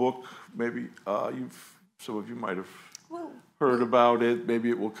little book, maybe some of you might have heard about it. Maybe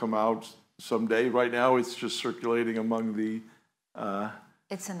it will come out someday. Right now, it's just circulating among the.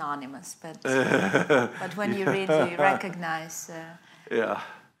 It's anonymous, but when you read, you recognize. Yeah.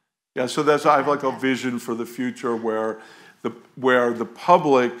 So I have like a vision for the future where the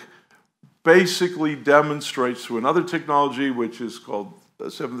public basically demonstrates through another technology, which is called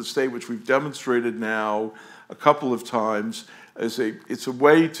Seventh Estate, which we've demonstrated now a couple of times. It's a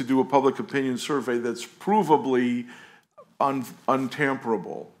way to do a public opinion survey that's provably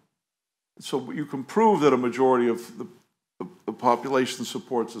untamperable. So you can prove that a majority of the population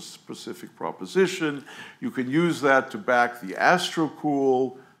supports a specific proposition. You can use that to back the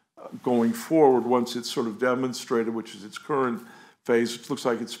astrocool going forward once it's sort of demonstrated, which is its current phase. It looks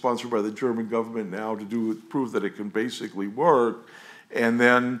like it's sponsored by the German government now to prove that it can basically work. And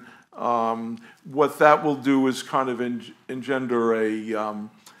then what that will do is kind of engender a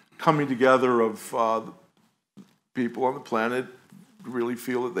coming together of people on the planet who really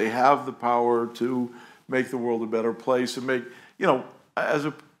feel that they have the power to make the world a better place and make,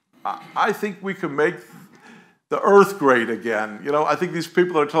 I think we can make the earth great again. I think these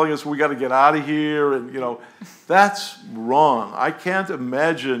people are telling us we got to get out of here, and that's wrong. I can't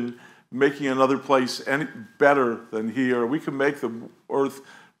imagine making another place any better than here. We can make the earth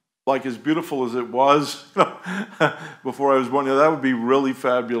like as beautiful as it was before I was born. That would be really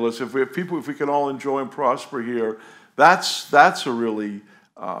fabulous. If we can all enjoy and prosper here, that's a really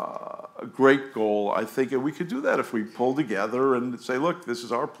a great goal, I think. And we could do that if we pull together and say, look, this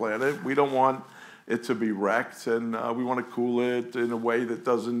is our planet. We don't want it to be wrecked, and we want to cool it in a way that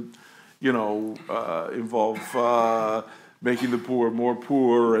doesn't, involve making the poor more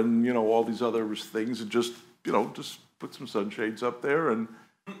poor and, all these other things, and just put some sunshades up there and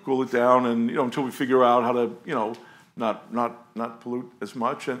cool it down, and, until we figure out how to, not pollute as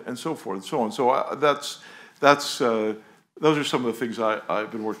much, and so forth and so on. So those are some of the things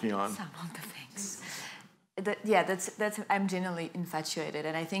I've been working on. Some of the things. That's. I'm genuinely infatuated,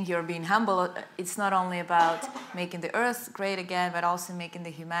 and I think you're being humble. It's not only about making the earth great again, but also making the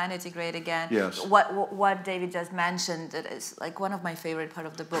humanity great again. Yes. What David just mentioned, that is like one of my favorite part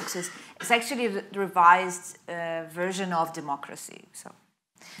of the books, is it's actually the revised version of democracy. So,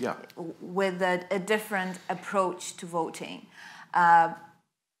 yeah, with a different approach to voting.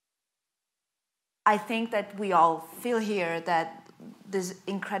 I think that we all feel here that this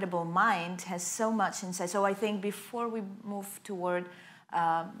incredible mind has so much inside. So I think before we move toward,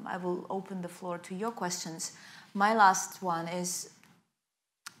 I will open the floor to your questions. My last one is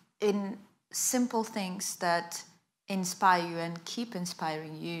in simple things that inspire you and keep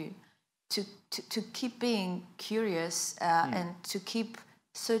inspiring you to keep being curious and to keep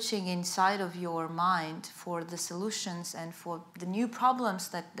searching inside of your mind for the solutions and for the new problems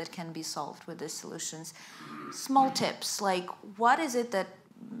that can be solved with these solutions. Small tips, like what is it that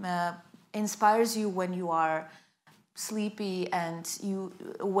inspires you when you are sleepy and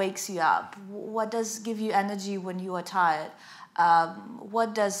wakes you up? What does give you energy when you are tired?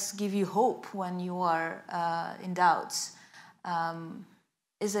 What does give you hope when you are in doubts?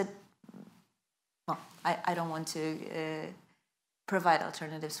 Is it, well, I don't want to provide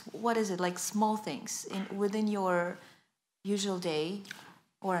alternatives. What is it, like small things within your usual day?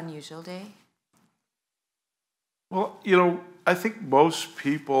 or unusual day? Well, I think most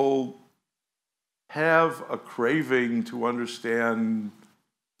people have a craving to understand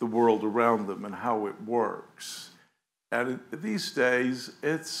the world around them and how it works. And these days,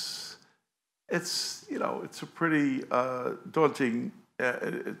 it's a pretty daunting,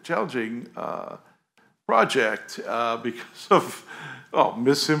 challenging project because of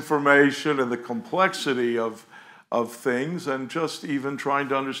misinformation and the complexity of things, and just even trying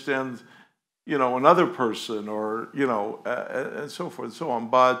to understand, another person, or and so forth and so on.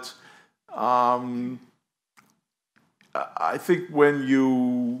 But I think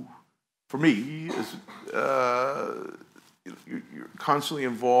for me, you're constantly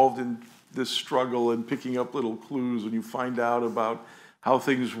involved in this struggle and picking up little clues, and you find out about how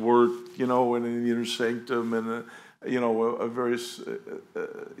things work, and in the inner sanctum, and various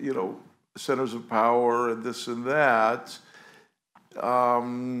centers of power, and this and that.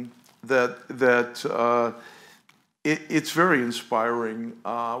 It's very inspiring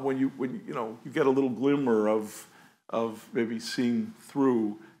when you get a little glimmer of maybe seeing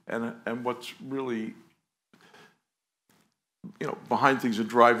through and what's really behind things and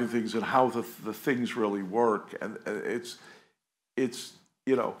driving things, and how the things really work. And it's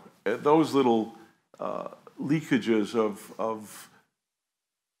those little leakages of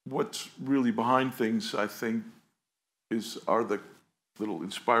what's really behind things, I think, are the little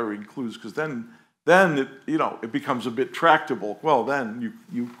inspiring clues, because then it becomes a bit tractable. Well, then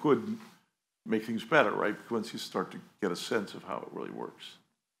you could make things better, right? Once you start to get a sense of how it really works.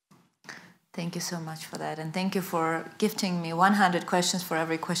 Thank you so much for that, and thank you for gifting me 100 questions for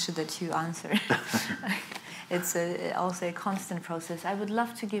every question that you answer. It's also a constant process. I would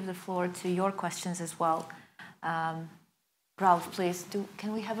love to give the floor to your questions as well. Ralph, please,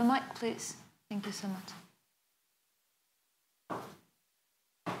 can we have a mic, please? Thank you so much.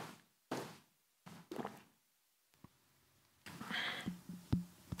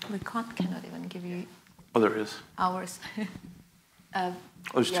 We cannot even give you... Oh, there is. Hours.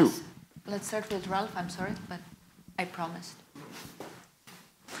 There's yes. Two. Let's start with Ralph. I'm sorry, but I promised.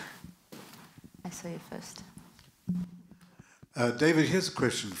 I saw you first. David, here's a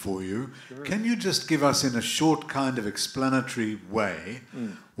question for you. Sure. Can you just give us, in a short kind of explanatory way,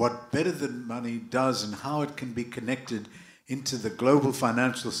 what Better Than Money does and how it can be connected into the global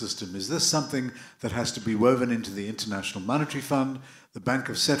financial system? Is this something that has to be woven into the International Monetary Fund, the Bank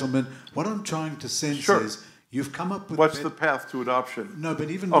of Settlement? What I'm trying to sense sure. is you've come up with... What's the path to adoption? No, but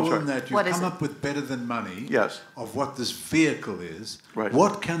even more than that, you've come up with Better Than Money, yes. of what this vehicle is. Right.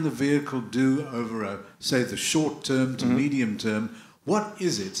 What can the vehicle do over, say, the short term to medium term? What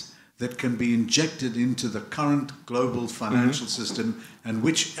is it that can be injected into the current global financial system, and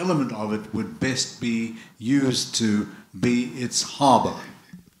which element of it would best be used to be its harbor?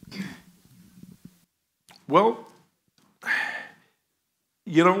 Well,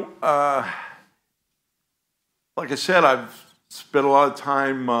 like I said, I've spent a lot of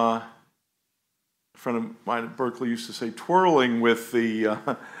time, a friend of mine at Berkeley used to say, twirling with the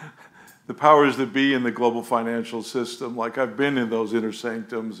powers that be in the global financial system. Like, I've been in those inner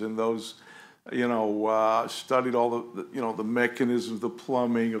sanctums, in those, studied all the mechanisms, the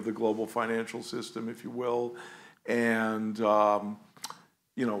plumbing of the global financial system, if you will. And,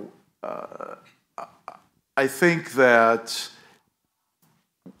 I think that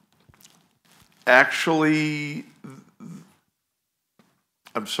actually,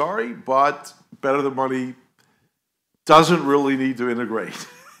 I'm sorry, but Better Than Money doesn't really need to integrate.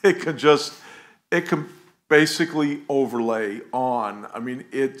 It can basically overlay on. I mean,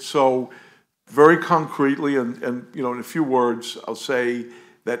 so very concretely, and in a few words, I'll say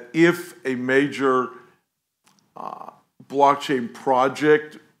that if a major blockchain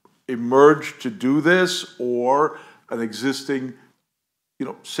project emerged to do this, or an existing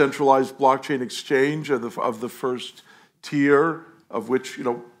centralized blockchain exchange of the first tier, of which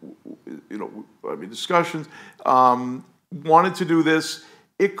discussions wanted to do this,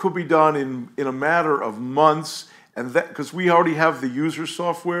 it could be done in a matter of months, and that because we already have the user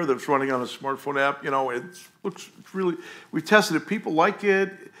software that's running on a smartphone app. It looks really. We tested it. People like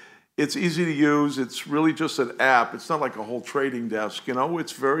it. It's easy to use. It's really just an app. It's not like a whole trading desk.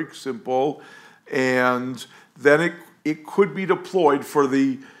 It's very simple, and then it could be deployed for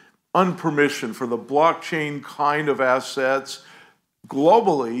the unpermissioned, for the blockchain kind of assets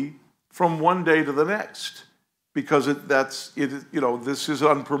globally from one day to the next, because this is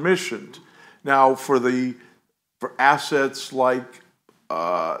unpermissioned. Now, for assets like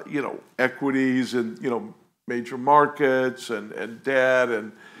equities and major markets and debt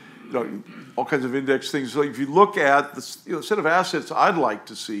and all kinds of index things. So if you look at the set of assets I'd like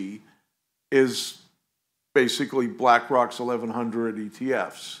to see is basically BlackRock's 1,100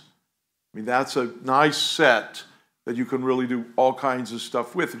 ETFs. I mean, that's a nice set that you can really do all kinds of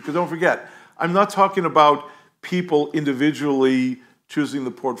stuff with. Because don't forget, I'm not talking about people individually choosing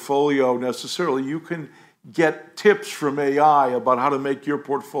the portfolio necessarily. You can get tips from AI about how to make your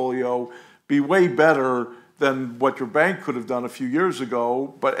portfolio be way better than what your bank could have done a few years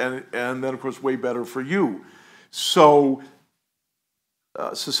ago, and then, of course, way better for you. So,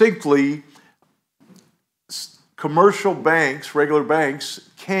 succinctly, commercial banks, regular banks,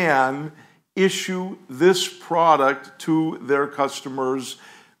 can issue this product to their customers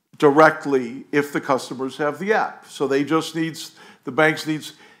directly if the customers have the app. So they just the banks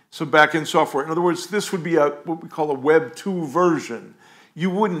needs some back-end software. In other words, this would be what we call a Web 2 version. You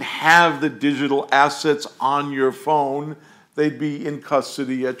wouldn't have the digital assets on your phone. They'd be in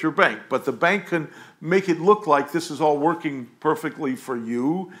custody at your bank. But the bank can make it look like this is all working perfectly for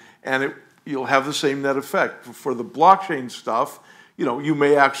you, and you'll have the same net effect. For the blockchain stuff, you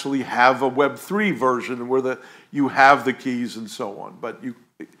may actually have a Web 3 version where you have the keys and so on.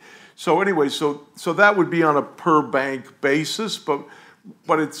 So anyway, so that would be on a per bank basis, but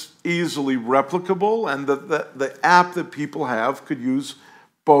it's easily replicable, and the app that people have could use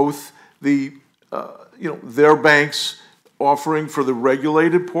both their bank's offering for the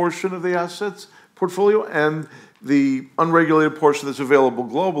regulated portion of the assets portfolio and the unregulated portion that's available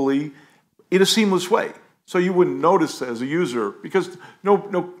globally in a seamless way. So you wouldn't notice as a user, because no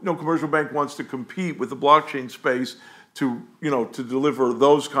commercial bank wants to compete with the blockchain space to deliver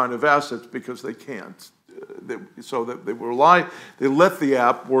those kind of assets, because they can't. So that they let the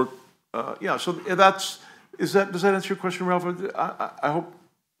app work. So does that answer your question, Ralph? I hope.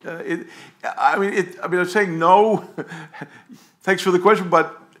 I'm saying no. Thanks for the question,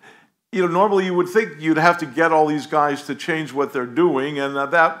 but normally you would think you'd have to get all these guys to change what they're doing, and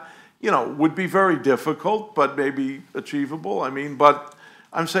that would be very difficult, but maybe achievable. But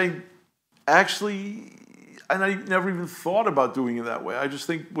I'm saying, actually, and I never even thought about doing it that way. I just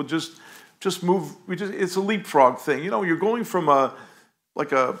think we'll just move. It's a leapfrog thing. You're going from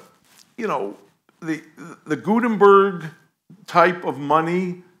the Gutenberg type of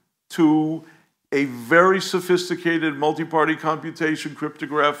money to a very sophisticated multi-party computation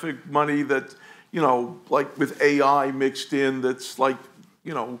cryptographic money that, like with AI mixed in, that's like,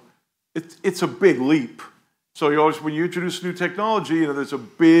 it's a big leap. So when you introduce new technology, there's a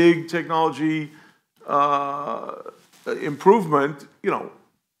big technology improvement,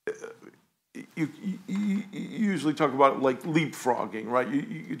 you usually talk about it like leapfrogging, right?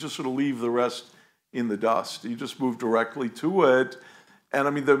 You just sort of leave the rest in the dust. You just move directly to it.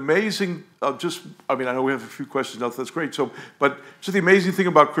 And the amazing, I know we have a few questions now, that's great. But the amazing thing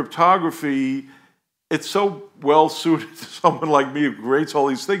about cryptography, it's so well suited to someone like me who creates all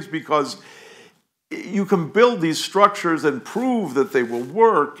these things, because you can build these structures and prove that they will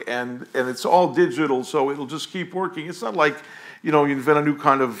work, and it's all digital, so it'll just keep working. It's not like, you invent a new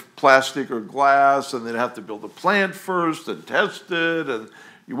kind of plastic or glass and then have to build a plant first and test it, and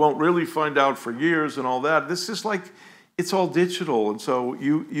you won't really find out for years and all that. This is like, it's all digital, and so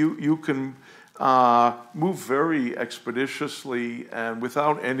you can move very expeditiously and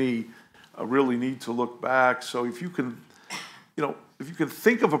without any really need to look back. So if you can, if you can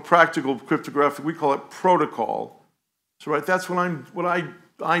think of a practical cryptographic, we call it protocol. So right, that's what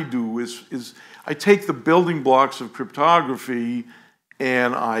I do is I take the building blocks of cryptography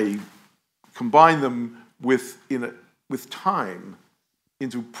and I combine them with time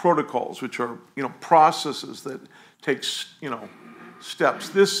into protocols, which are processes that takes steps.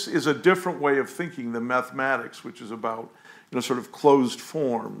 This is a different way of thinking than mathematics, which is about sort of closed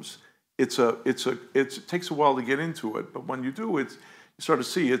forms. It takes a while to get into it, but when you do it, you start to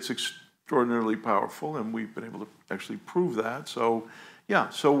see it's extraordinarily powerful, and we've been able to actually prove that. So yeah,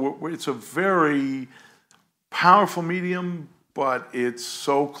 it's a very powerful medium, but it's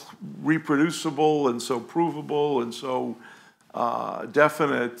so reproducible and so provable and so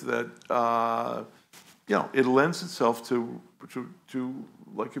definite that it lends itself to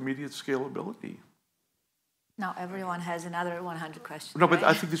like immediate scalability. Now everyone has another 100 questions. No, but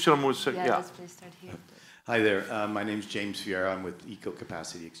right? I think this gentleman was saying, yeah. Let's please start here. Hi there. My name is James Fiera. I'm with Eco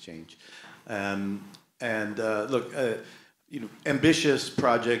Capacity Exchange. Look, ambitious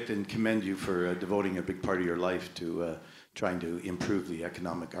project, and commend you for devoting a big part of your life to trying to improve the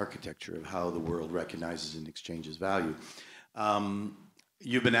economic architecture of how the world recognizes and exchanges value.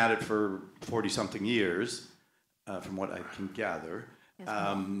 You've been at it for 40-something years, from what I can gather.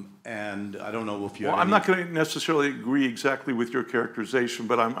 And I don't know if you Well, have I'm not going to necessarily agree exactly with your characterization,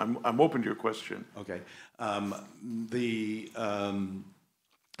 but I'm open to your question. Okay.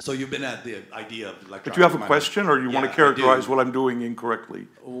 So you've been at the idea of electronic. But you have a money. question, or you want to characterize what I'm doing incorrectly?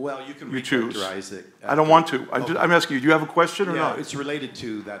 Well, you can choose. recharacterize it. I don't want to. I'm asking you, do you have a question or Yeah, not? it's related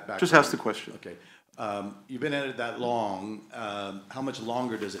to that background. Just ask the question. Okay. You've been at it that long. How much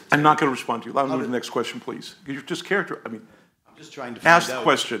longer does it take? I'm not going to respond to you. Let me move to the next question, please. Could you just characterize? I mean, I'm just trying to find ask out. the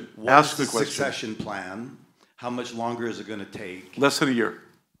question. What Ask is the the question. succession plan? How much longer is it going to take? Less than a year.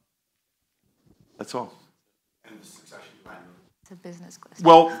 That's all. And the succession plan? It's a business question.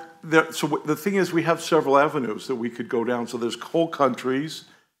 Well, so the thing is, we have several avenues that we could go down. So there's whole countries.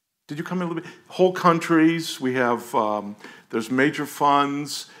 Did you come in a little bit? Whole countries. We have, there's major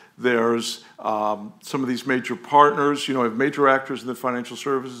funds. There's some of these major partners. You know, we have major actors in the financial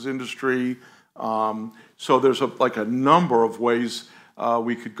services industry. So there's like a number of ways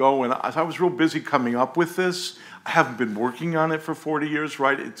we could go. And I was real busy coming up with this. I haven't been working on it for 40 years,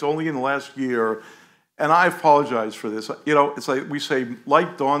 right? It's only in the last year. And I apologize for this. You know, it's like we say,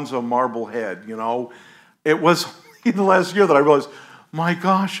 light dawns on marble head, you know. It was in the last year that I realized, my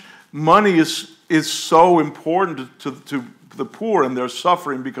gosh, money is so important to the poor, and they're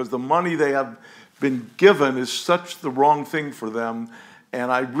suffering because the money they have been given is such the wrong thing for them.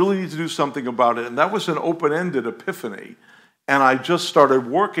 And I really need to do something about it. And that was an open-ended epiphany. And I just started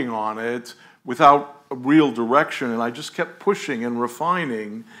working on it without a real direction. And I just kept pushing and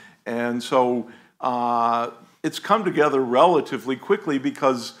refining. And so it's come together relatively quickly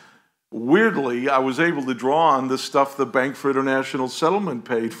because, weirdly, I was able to draw on the stuff the Bank for International Settlement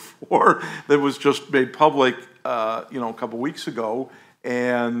paid for that was just made public, you know, a couple weeks ago.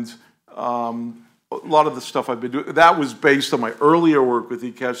 And a lot of the stuff I've been doing, that was based on my earlier work with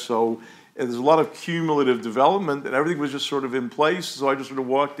eCash. So there's a lot of cumulative development, and everything was just sort of in place. So I just sort of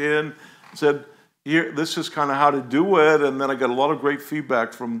walked in and said, here, this is kind of how to do it. And then I got a lot of great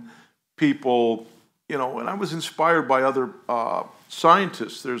feedback from people, you know, and I was inspired by other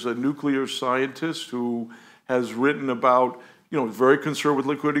scientists. There's a nuclear scientist who has written about, you know, very concerned with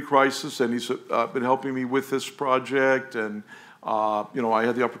liquidity crisis, and he's been helping me with this project. And you know, I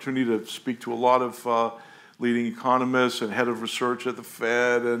had the opportunity to speak to a lot of leading economists and head of research at the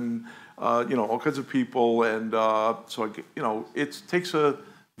Fed, and you know, all kinds of people. And so, you know, it takes a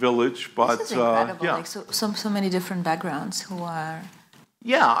village, but this is incredible. yeah. Like so many different backgrounds who are.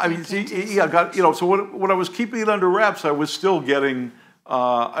 Yeah, I mean, I got, you know, so when I was keeping it under wraps, I was still getting,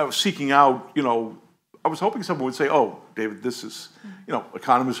 I was seeking out, you know, I was hoping someone would say, oh, David, this is, you know,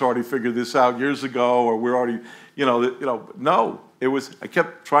 economists already figured this out years ago, or we're already, you know, no. It was, I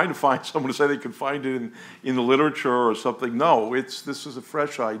kept trying to find someone to say they could find it in the literature or something. No, this is a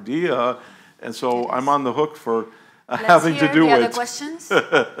fresh idea, and so I'm on the hook for having to do it. Other questions?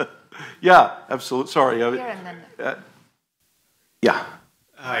 Yeah, absolutely. Sorry. Here and then. Yeah.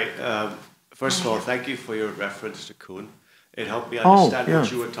 Hi. First of all, thank you for your reference to Kuhn. It helped me understand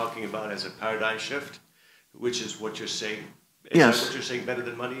what you were talking about as a paradigm shift, which is what you're saying. Is that what you're saying better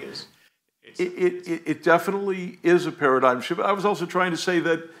than money is? It definitely is a paradigm shift. I was also trying to say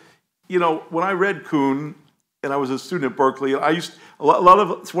that, you know, when I read Kuhn, and I was a student at Berkeley, I used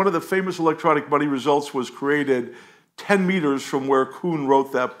one of the famous electronic money results was created 10 meters from where Kuhn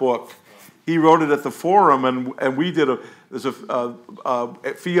wrote that book. He wrote it at the forum, and we did there's a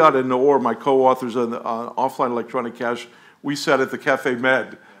Fiat and Noor, my co-authors on offline electronic cash. We sat at the Cafe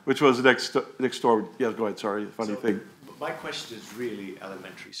Med, which was next door. Yeah, go ahead. Sorry, funny thing. My question is really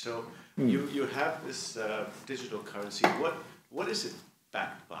elementary. So you have this digital currency. What is it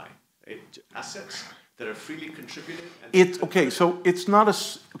backed by? Assets that are freely contributed. And Okay. So it's not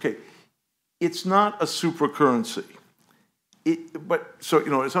a super currency. So you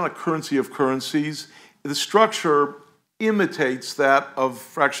know, it's not a currency of currencies. The structure imitates that of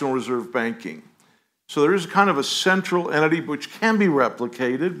fractional reserve banking. So there is kind of a central entity which can be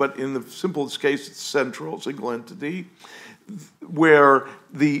replicated, but in the simplest case, it's central, single entity, where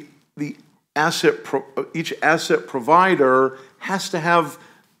each asset provider has to have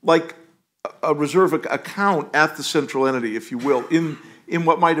like a reserve account at the central entity, if you will, in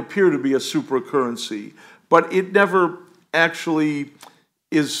what might appear to be a super currency, but it never actually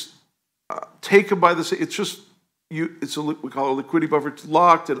is taken by the. It's just we call it a liquidity buffer. It's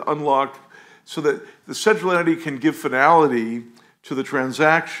locked and unlocked, so that the central entity can give finality to the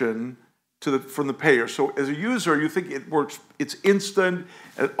transaction from the payer. So as a user, you think it works. It's instant.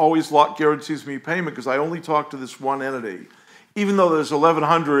 It always guarantees me payment because I only talk to this one entity, even though there's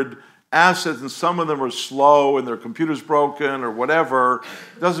 1,100 assets and some of them are slow and their computer's broken or whatever.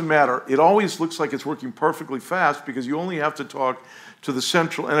 It doesn't matter. It always looks like it's working perfectly fast because you only have to talk to the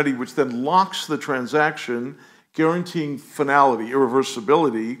central entity, which then locks the transaction, guaranteeing finality,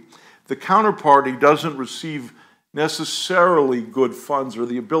 irreversibility. The counterparty doesn't receive necessarily good funds or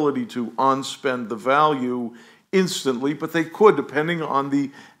the ability to unspend the value instantly, but they could, depending on the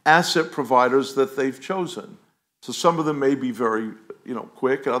asset providers that they've chosen. So some of them may be very,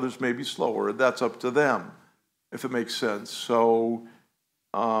 quick, and others may be slower. That's up to them, if it makes sense. So,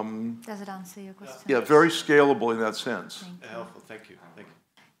 does it answer your question? yeah, very scalable in that sense. Helpful. Thank you. Thank you.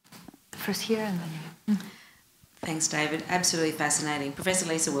 First here and then you. Thanks, David. Absolutely fascinating. Professor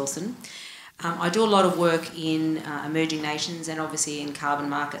Lisa Wilson. I do a lot of work in emerging nations and obviously in carbon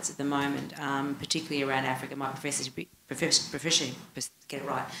markets at the moment, particularly around Africa. My professorship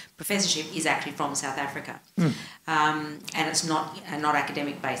is actually from South Africa, and it's not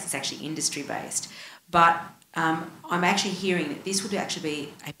academic based; it's actually industry based. But I'm actually hearing that this would actually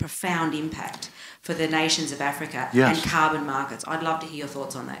be a profound impact for the nations of Africa and carbon markets. I'd love to hear your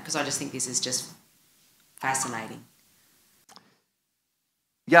thoughts on that because I just think this is just fascinating.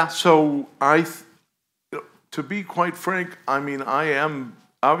 Yeah, so to be quite frank, I mean,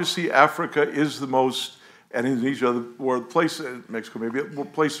 obviously Africa is the most, and Indonesia, Mexico maybe,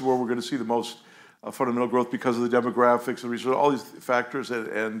 places where we're going to see the most fundamental growth because of the demographics and research, all these factors,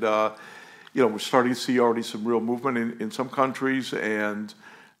 and we're starting to see already some real movement in some countries, and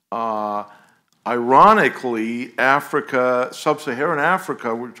ironically, Africa, sub-Saharan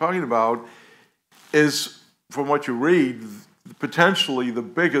Africa, we're talking about, is, from what you read, potentially the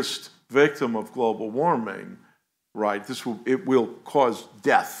biggest victim of global warming, right? It will cause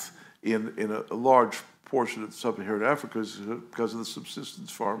death in a large portion of sub-Saharan Africa because of the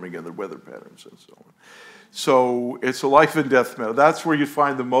subsistence farming and the weather patterns and so on. So it's a life and death matter. That's where you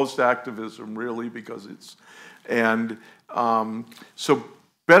find the most activism, really, because so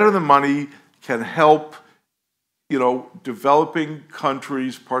Better Than Money can help, developing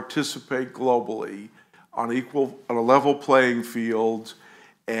countries participate globally on a level playing field,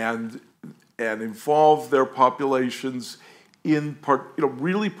 and involve their populations in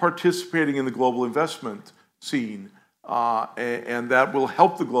really participating in the global investment scene, and that will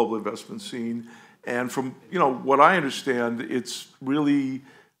help the global investment scene. And from what I understand, it's really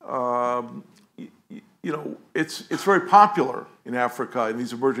it's very popular in Africa, in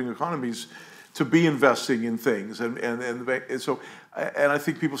these emerging economies, to be investing in things, and I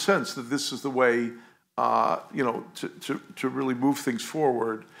think people sense that this is the way to really move things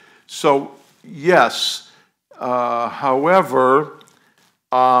forward. So yes, however,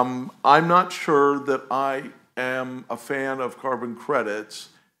 I'm not sure that I am a fan of carbon credits,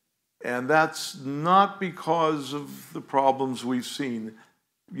 and that's not because of the problems we've seen.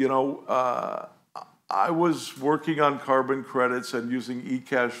 I was working on carbon credits and using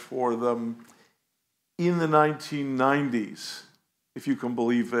eCash for them in the 1990s. If you can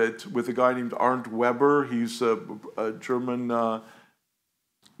believe it, with a guy named Arndt Weber. He's a German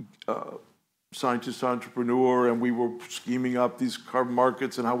scientist entrepreneur, and we were scheming up these carbon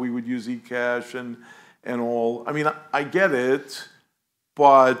markets and how we would use eCash and all. I mean, I get it,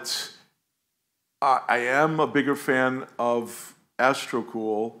 but I am a bigger fan of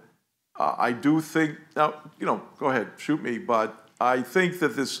Astrocool. I do think, now, go ahead, shoot me, but I think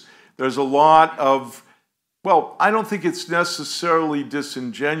that there's a lot of, well, I don't think it's necessarily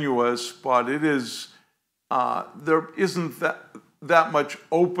disingenuous, but it is, there isn't that much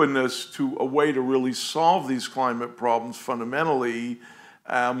openness to a way to really solve these climate problems fundamentally.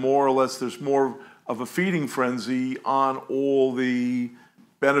 More or less, there's more of a feeding frenzy on all the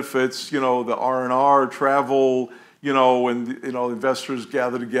benefits, the R&R, travel, and investors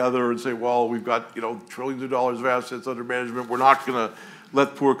gather together and say, well, we've got trillions of dollars of assets under management. We're not going to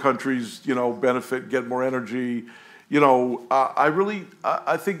let poor countries benefit, get more energy.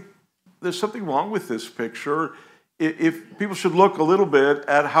 I think there's something wrong with this picture. If people should look a little bit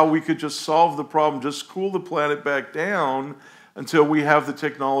at how we could just solve the problem, just cool the planet back down until we have the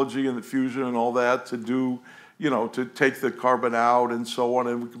technology and the fusion and all that to do, to take the carbon out and so on,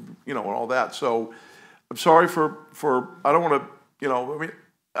 and and all that. So I'm sorry for I don't want to,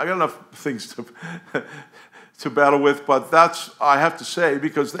 I got enough things to battle with, but that's, I have to say,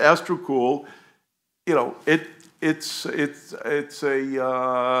 because the Astrocool, it's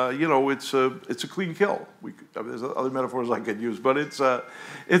a clean kill. There's other metaphors I could use, but it's a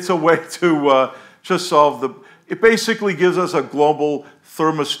way to just solve it basically gives us a global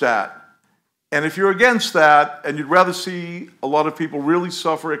thermostat. And if you're against that, and you'd rather see a lot of people really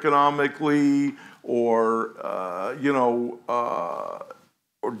suffer economically, or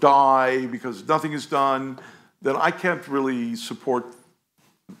die because nothing is done, then I can't really support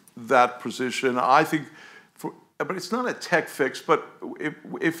that position. I think, but it's not a tech fix, but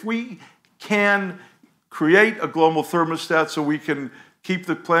if we can create a global thermostat so we can keep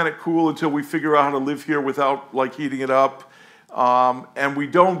the planet cool until we figure out how to live here without like heating it up, and we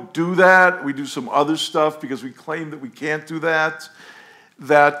don't do that, we do some other stuff because we claim that we can't do that,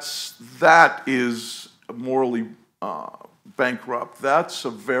 that is morally bankrupt. That's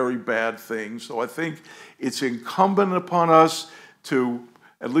a very bad thing. So I think it's incumbent upon us to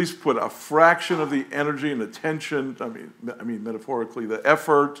at least put a fraction of the energy and attention, I mean metaphorically, the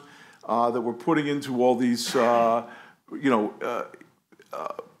effort that we're putting into all these, sort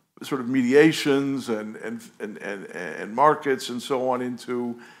of mediations and markets and so on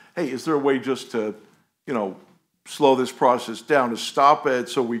into, hey, is there a way just to, slow this process down, to stop it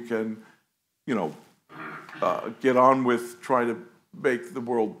so we can, get on with trying to make the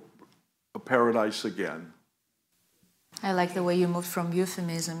world a paradise again. I like the way you moved from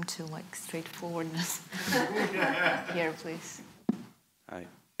euphemism to like straightforwardness. Here, please. Hi,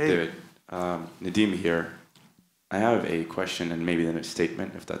 hey. David. Nadim here. I have a question and maybe then a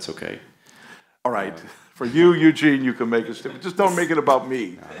statement, if that's okay. All right. For you, Eugene, you can make a statement. Just don't make it about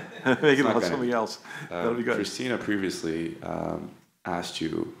me. Make it about something else. That'll be good. Kristina previously asked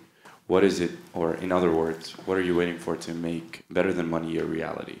you, what is it, or in other words, what are you waiting for to make better than money your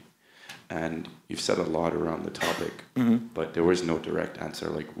reality? And you've said a lot around the topic, but there was no direct answer.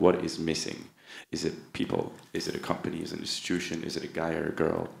 Like, what is missing? Is it people? Is it a company? Is it an institution? Is it a guy or a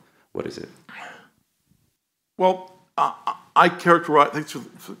girl? What is it? Well, I characterize,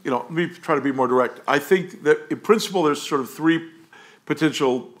 let me try to be more direct. I think that in principle there's sort of three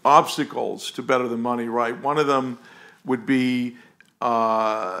potential obstacles to better than money, right? One of them would be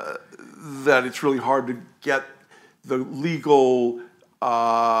that it's really hard to get the legal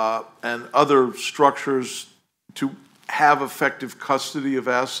and other structures to have effective custody of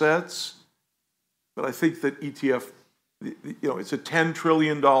assets. But I think that ETF, it's a $10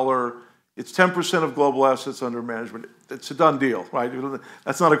 trillion, it's 10% of global assets under management. It's a done deal, right?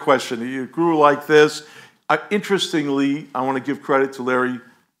 That's not a question. It grew like this. Interestingly, I want to give credit to Larry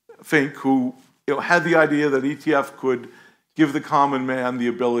Fink, who had the idea that ETF could give the common man the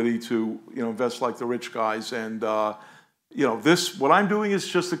ability to invest like the rich guys. And what I'm doing is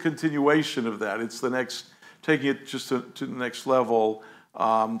just a continuation of that. It's the next, taking it just to the next level.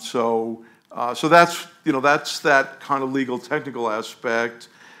 So that's that's that kind of legal technical aspect.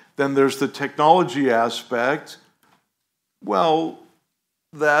 Then there's the technology aspect. Well,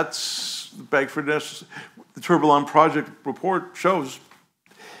 that's the Bank for International. The Tourbillon Project report shows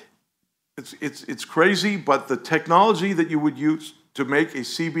it's crazy, but the technology that you would use to make a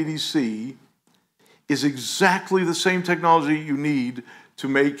CBDC is exactly the same technology you need to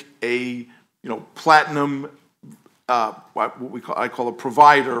make a platinum what I call a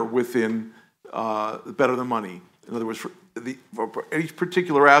provider within better than money. In other words, for each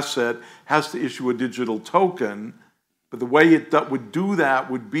particular asset has to issue a digital token, but the way it would do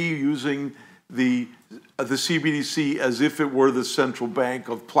that would be using the CBDC as if it were the central bank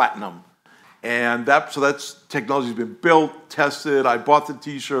of platinum. And that's technology's been built, tested. I bought the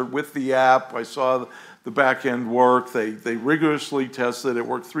T-shirt with the app. I saw the back end work. They rigorously tested. It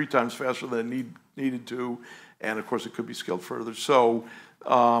worked 3 times faster than it needed to, and of course it could be scaled further. So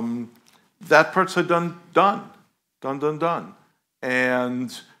that part's done.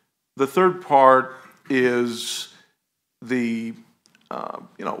 And the third part is the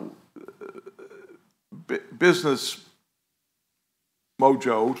business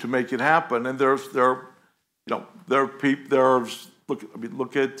mojo to make it happen. And look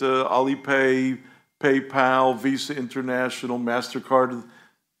at Alipay, PayPal, Visa International, MasterCard,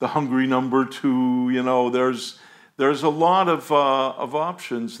 the hungry number 2. There's a lot of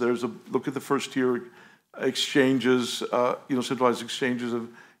options. Look at the first tier exchanges, centralized exchanges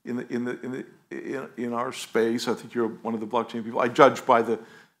in our space. I think you're one of the blockchain people. I judge by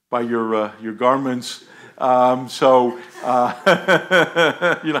your garments.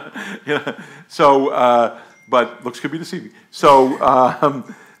 But looks could be deceiving. So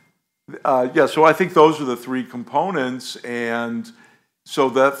so I think those are the 3 components, and so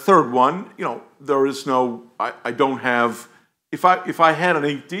that third one, there is no. I don't have. If I had an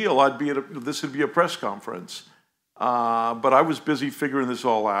ink deal, this would be a press conference. But I was busy figuring this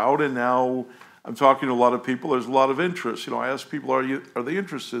all out, and now I'm talking to a lot of people. There's a lot of interest. I ask people, are they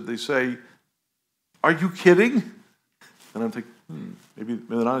interested? They say, "Are you kidding?" And I'm thinking, maybe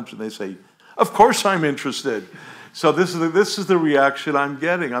they're not interested. They say, "Of course I'm interested." So this is the reaction I'm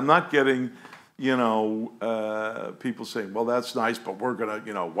getting. I'm not getting, people saying, "Well, that's nice, but we're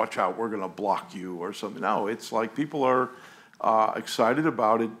gonna, watch out, we're gonna block you or something." No, it's like people are excited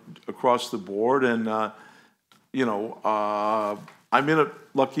about it across the board, and I'm in a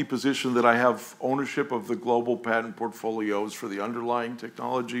lucky position that I have ownership of the global patent portfolios for the underlying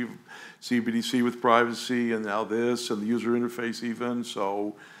technology, CBDC with privacy, and now this, and the user interface even.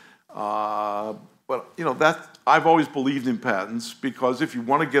 So, but that I've always believed in patents, because if you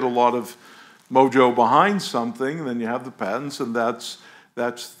want to get a lot of mojo behind something, then you have the patents, and that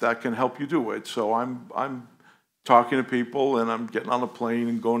can help you do it. So I'm talking to people, and I'm getting on a plane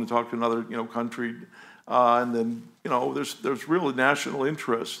and going to talk to another country. And then there's real national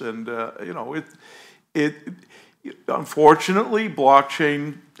interest, and it unfortunately,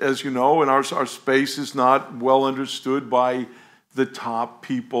 blockchain, as you know, in our space is not well understood by the top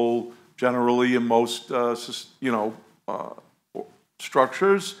people generally in most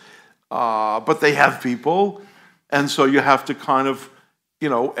structures, but they have people, and so you have to kind of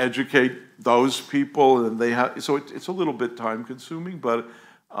educate those people, and they have, so it's a little bit time consuming, but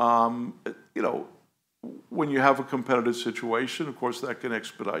when you have a competitive situation, of course, that can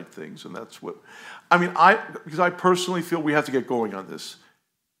expedite things, and that's what, because I personally feel we have to get going on this,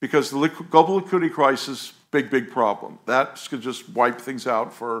 because the global liquidity crisis, big problem. That could just wipe things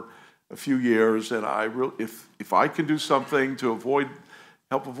out for a few years, and if I can do something to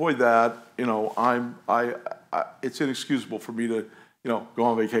help avoid that, it's inexcusable for me to, go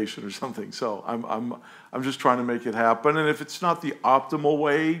on vacation or something. So I'm just trying to make it happen, and if it's not the optimal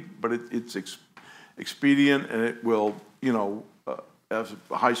way, but it's expedient, and it will, have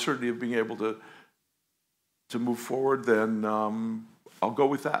a high certainty of being able to move forward, then I'll go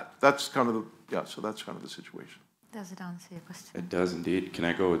with that. That's kind of so that's kind of the situation. Does it answer your question? It does indeed. Can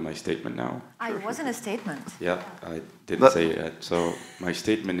I go with my statement now? It wasn't a statement. Yeah, I didn't say it yet. So my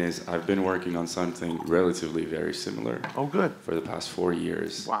statement is, I've been working on something relatively very similar. Oh, good. For the past 4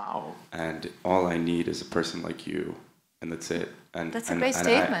 years. Wow. And all I need is a person like you, and that's it. And that's a great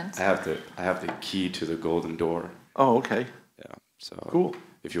statement. I have the key to the golden door. Oh, okay. Yeah. So cool.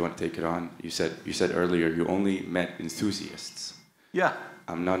 If you want to take it on, you said earlier you only met enthusiasts. Yeah.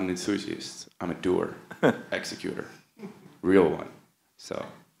 I'm not an enthusiast. I'm a doer, executor, real one. So.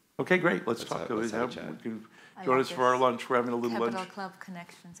 Okay, great. Let's talk. We can join us for our lunch. We're having a little lunch. Capital Club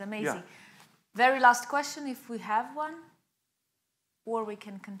connections. Amazing. Yeah. Very last question, if we have one, or we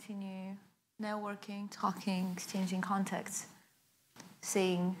can continue networking, talking, exchanging contacts,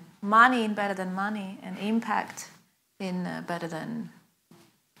 seeing money in better than money, and impact in better than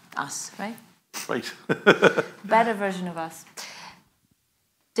us, right? Right. Better version of us.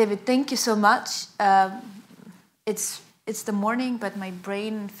 David, thank you so much. It's the morning, but my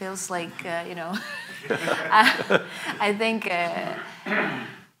brain feels like, I think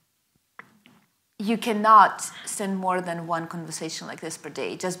you cannot send more than one conversation like this per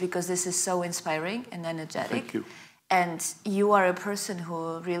day, just because this is so inspiring and energetic. Thank you. And you are a person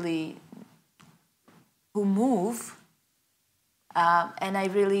who move, and I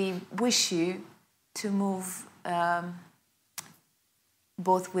really wish you to move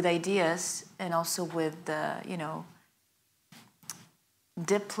both with ideas and also with,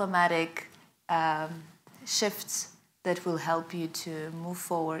 diplomatic shifts that will help you to move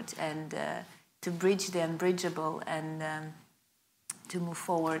forward and to bridge the unbridgeable, and to move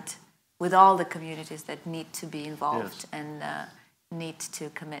forward with all the communities that need to be involved. Yes. And need to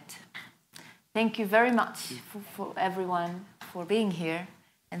commit. Thank you very much for everyone for being here.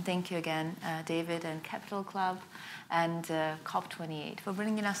 And thank you again, David and Capital Club and COP28 for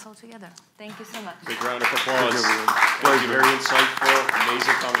bringing us all together. Thank you so much. Big round of applause. Thank you. Very insightful,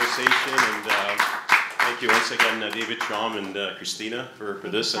 amazing conversation. And thank you once again, David Chaum and Kristina for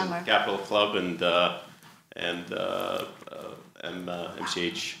this, and Capital Club and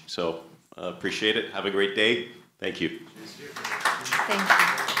MCH. So appreciate it. Have a great day. Thank you. Thank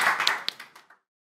you.